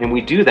 And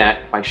we do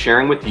that by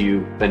sharing with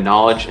you the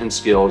knowledge and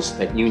skills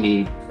that you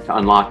need to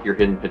unlock your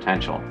hidden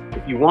potential.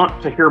 If you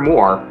want to hear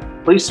more,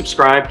 please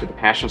subscribe to the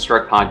Passion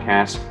Struck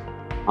podcast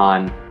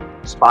on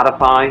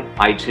Spotify,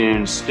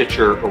 iTunes,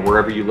 Stitcher, or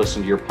wherever you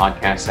listen to your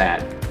podcasts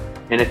at.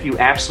 And if you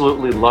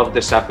absolutely love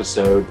this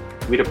episode,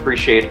 we'd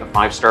appreciate a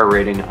 5-star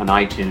rating on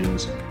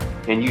iTunes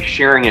and you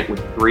sharing it with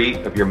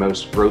 3 of your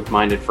most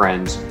growth-minded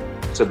friends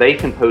so they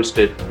can post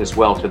it as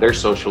well to their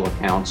social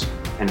accounts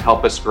and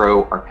help us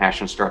grow our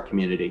Passion Struck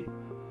community.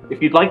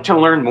 If you'd like to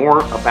learn more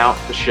about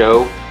the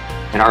show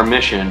and our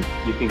mission,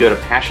 you can go to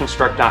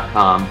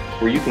passionstruck.com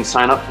where you can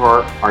sign up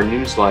for our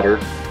newsletter,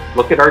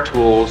 look at our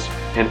tools,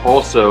 and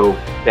also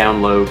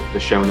download the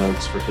show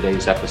notes for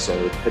today's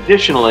episode.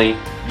 Additionally,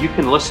 you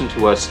can listen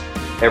to us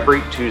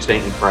every Tuesday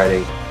and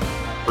Friday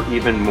for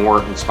even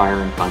more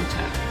inspiring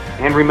content.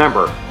 And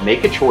remember,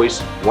 make a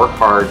choice, work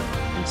hard,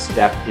 and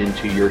step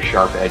into your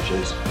sharp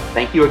edges.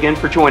 Thank you again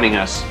for joining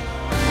us.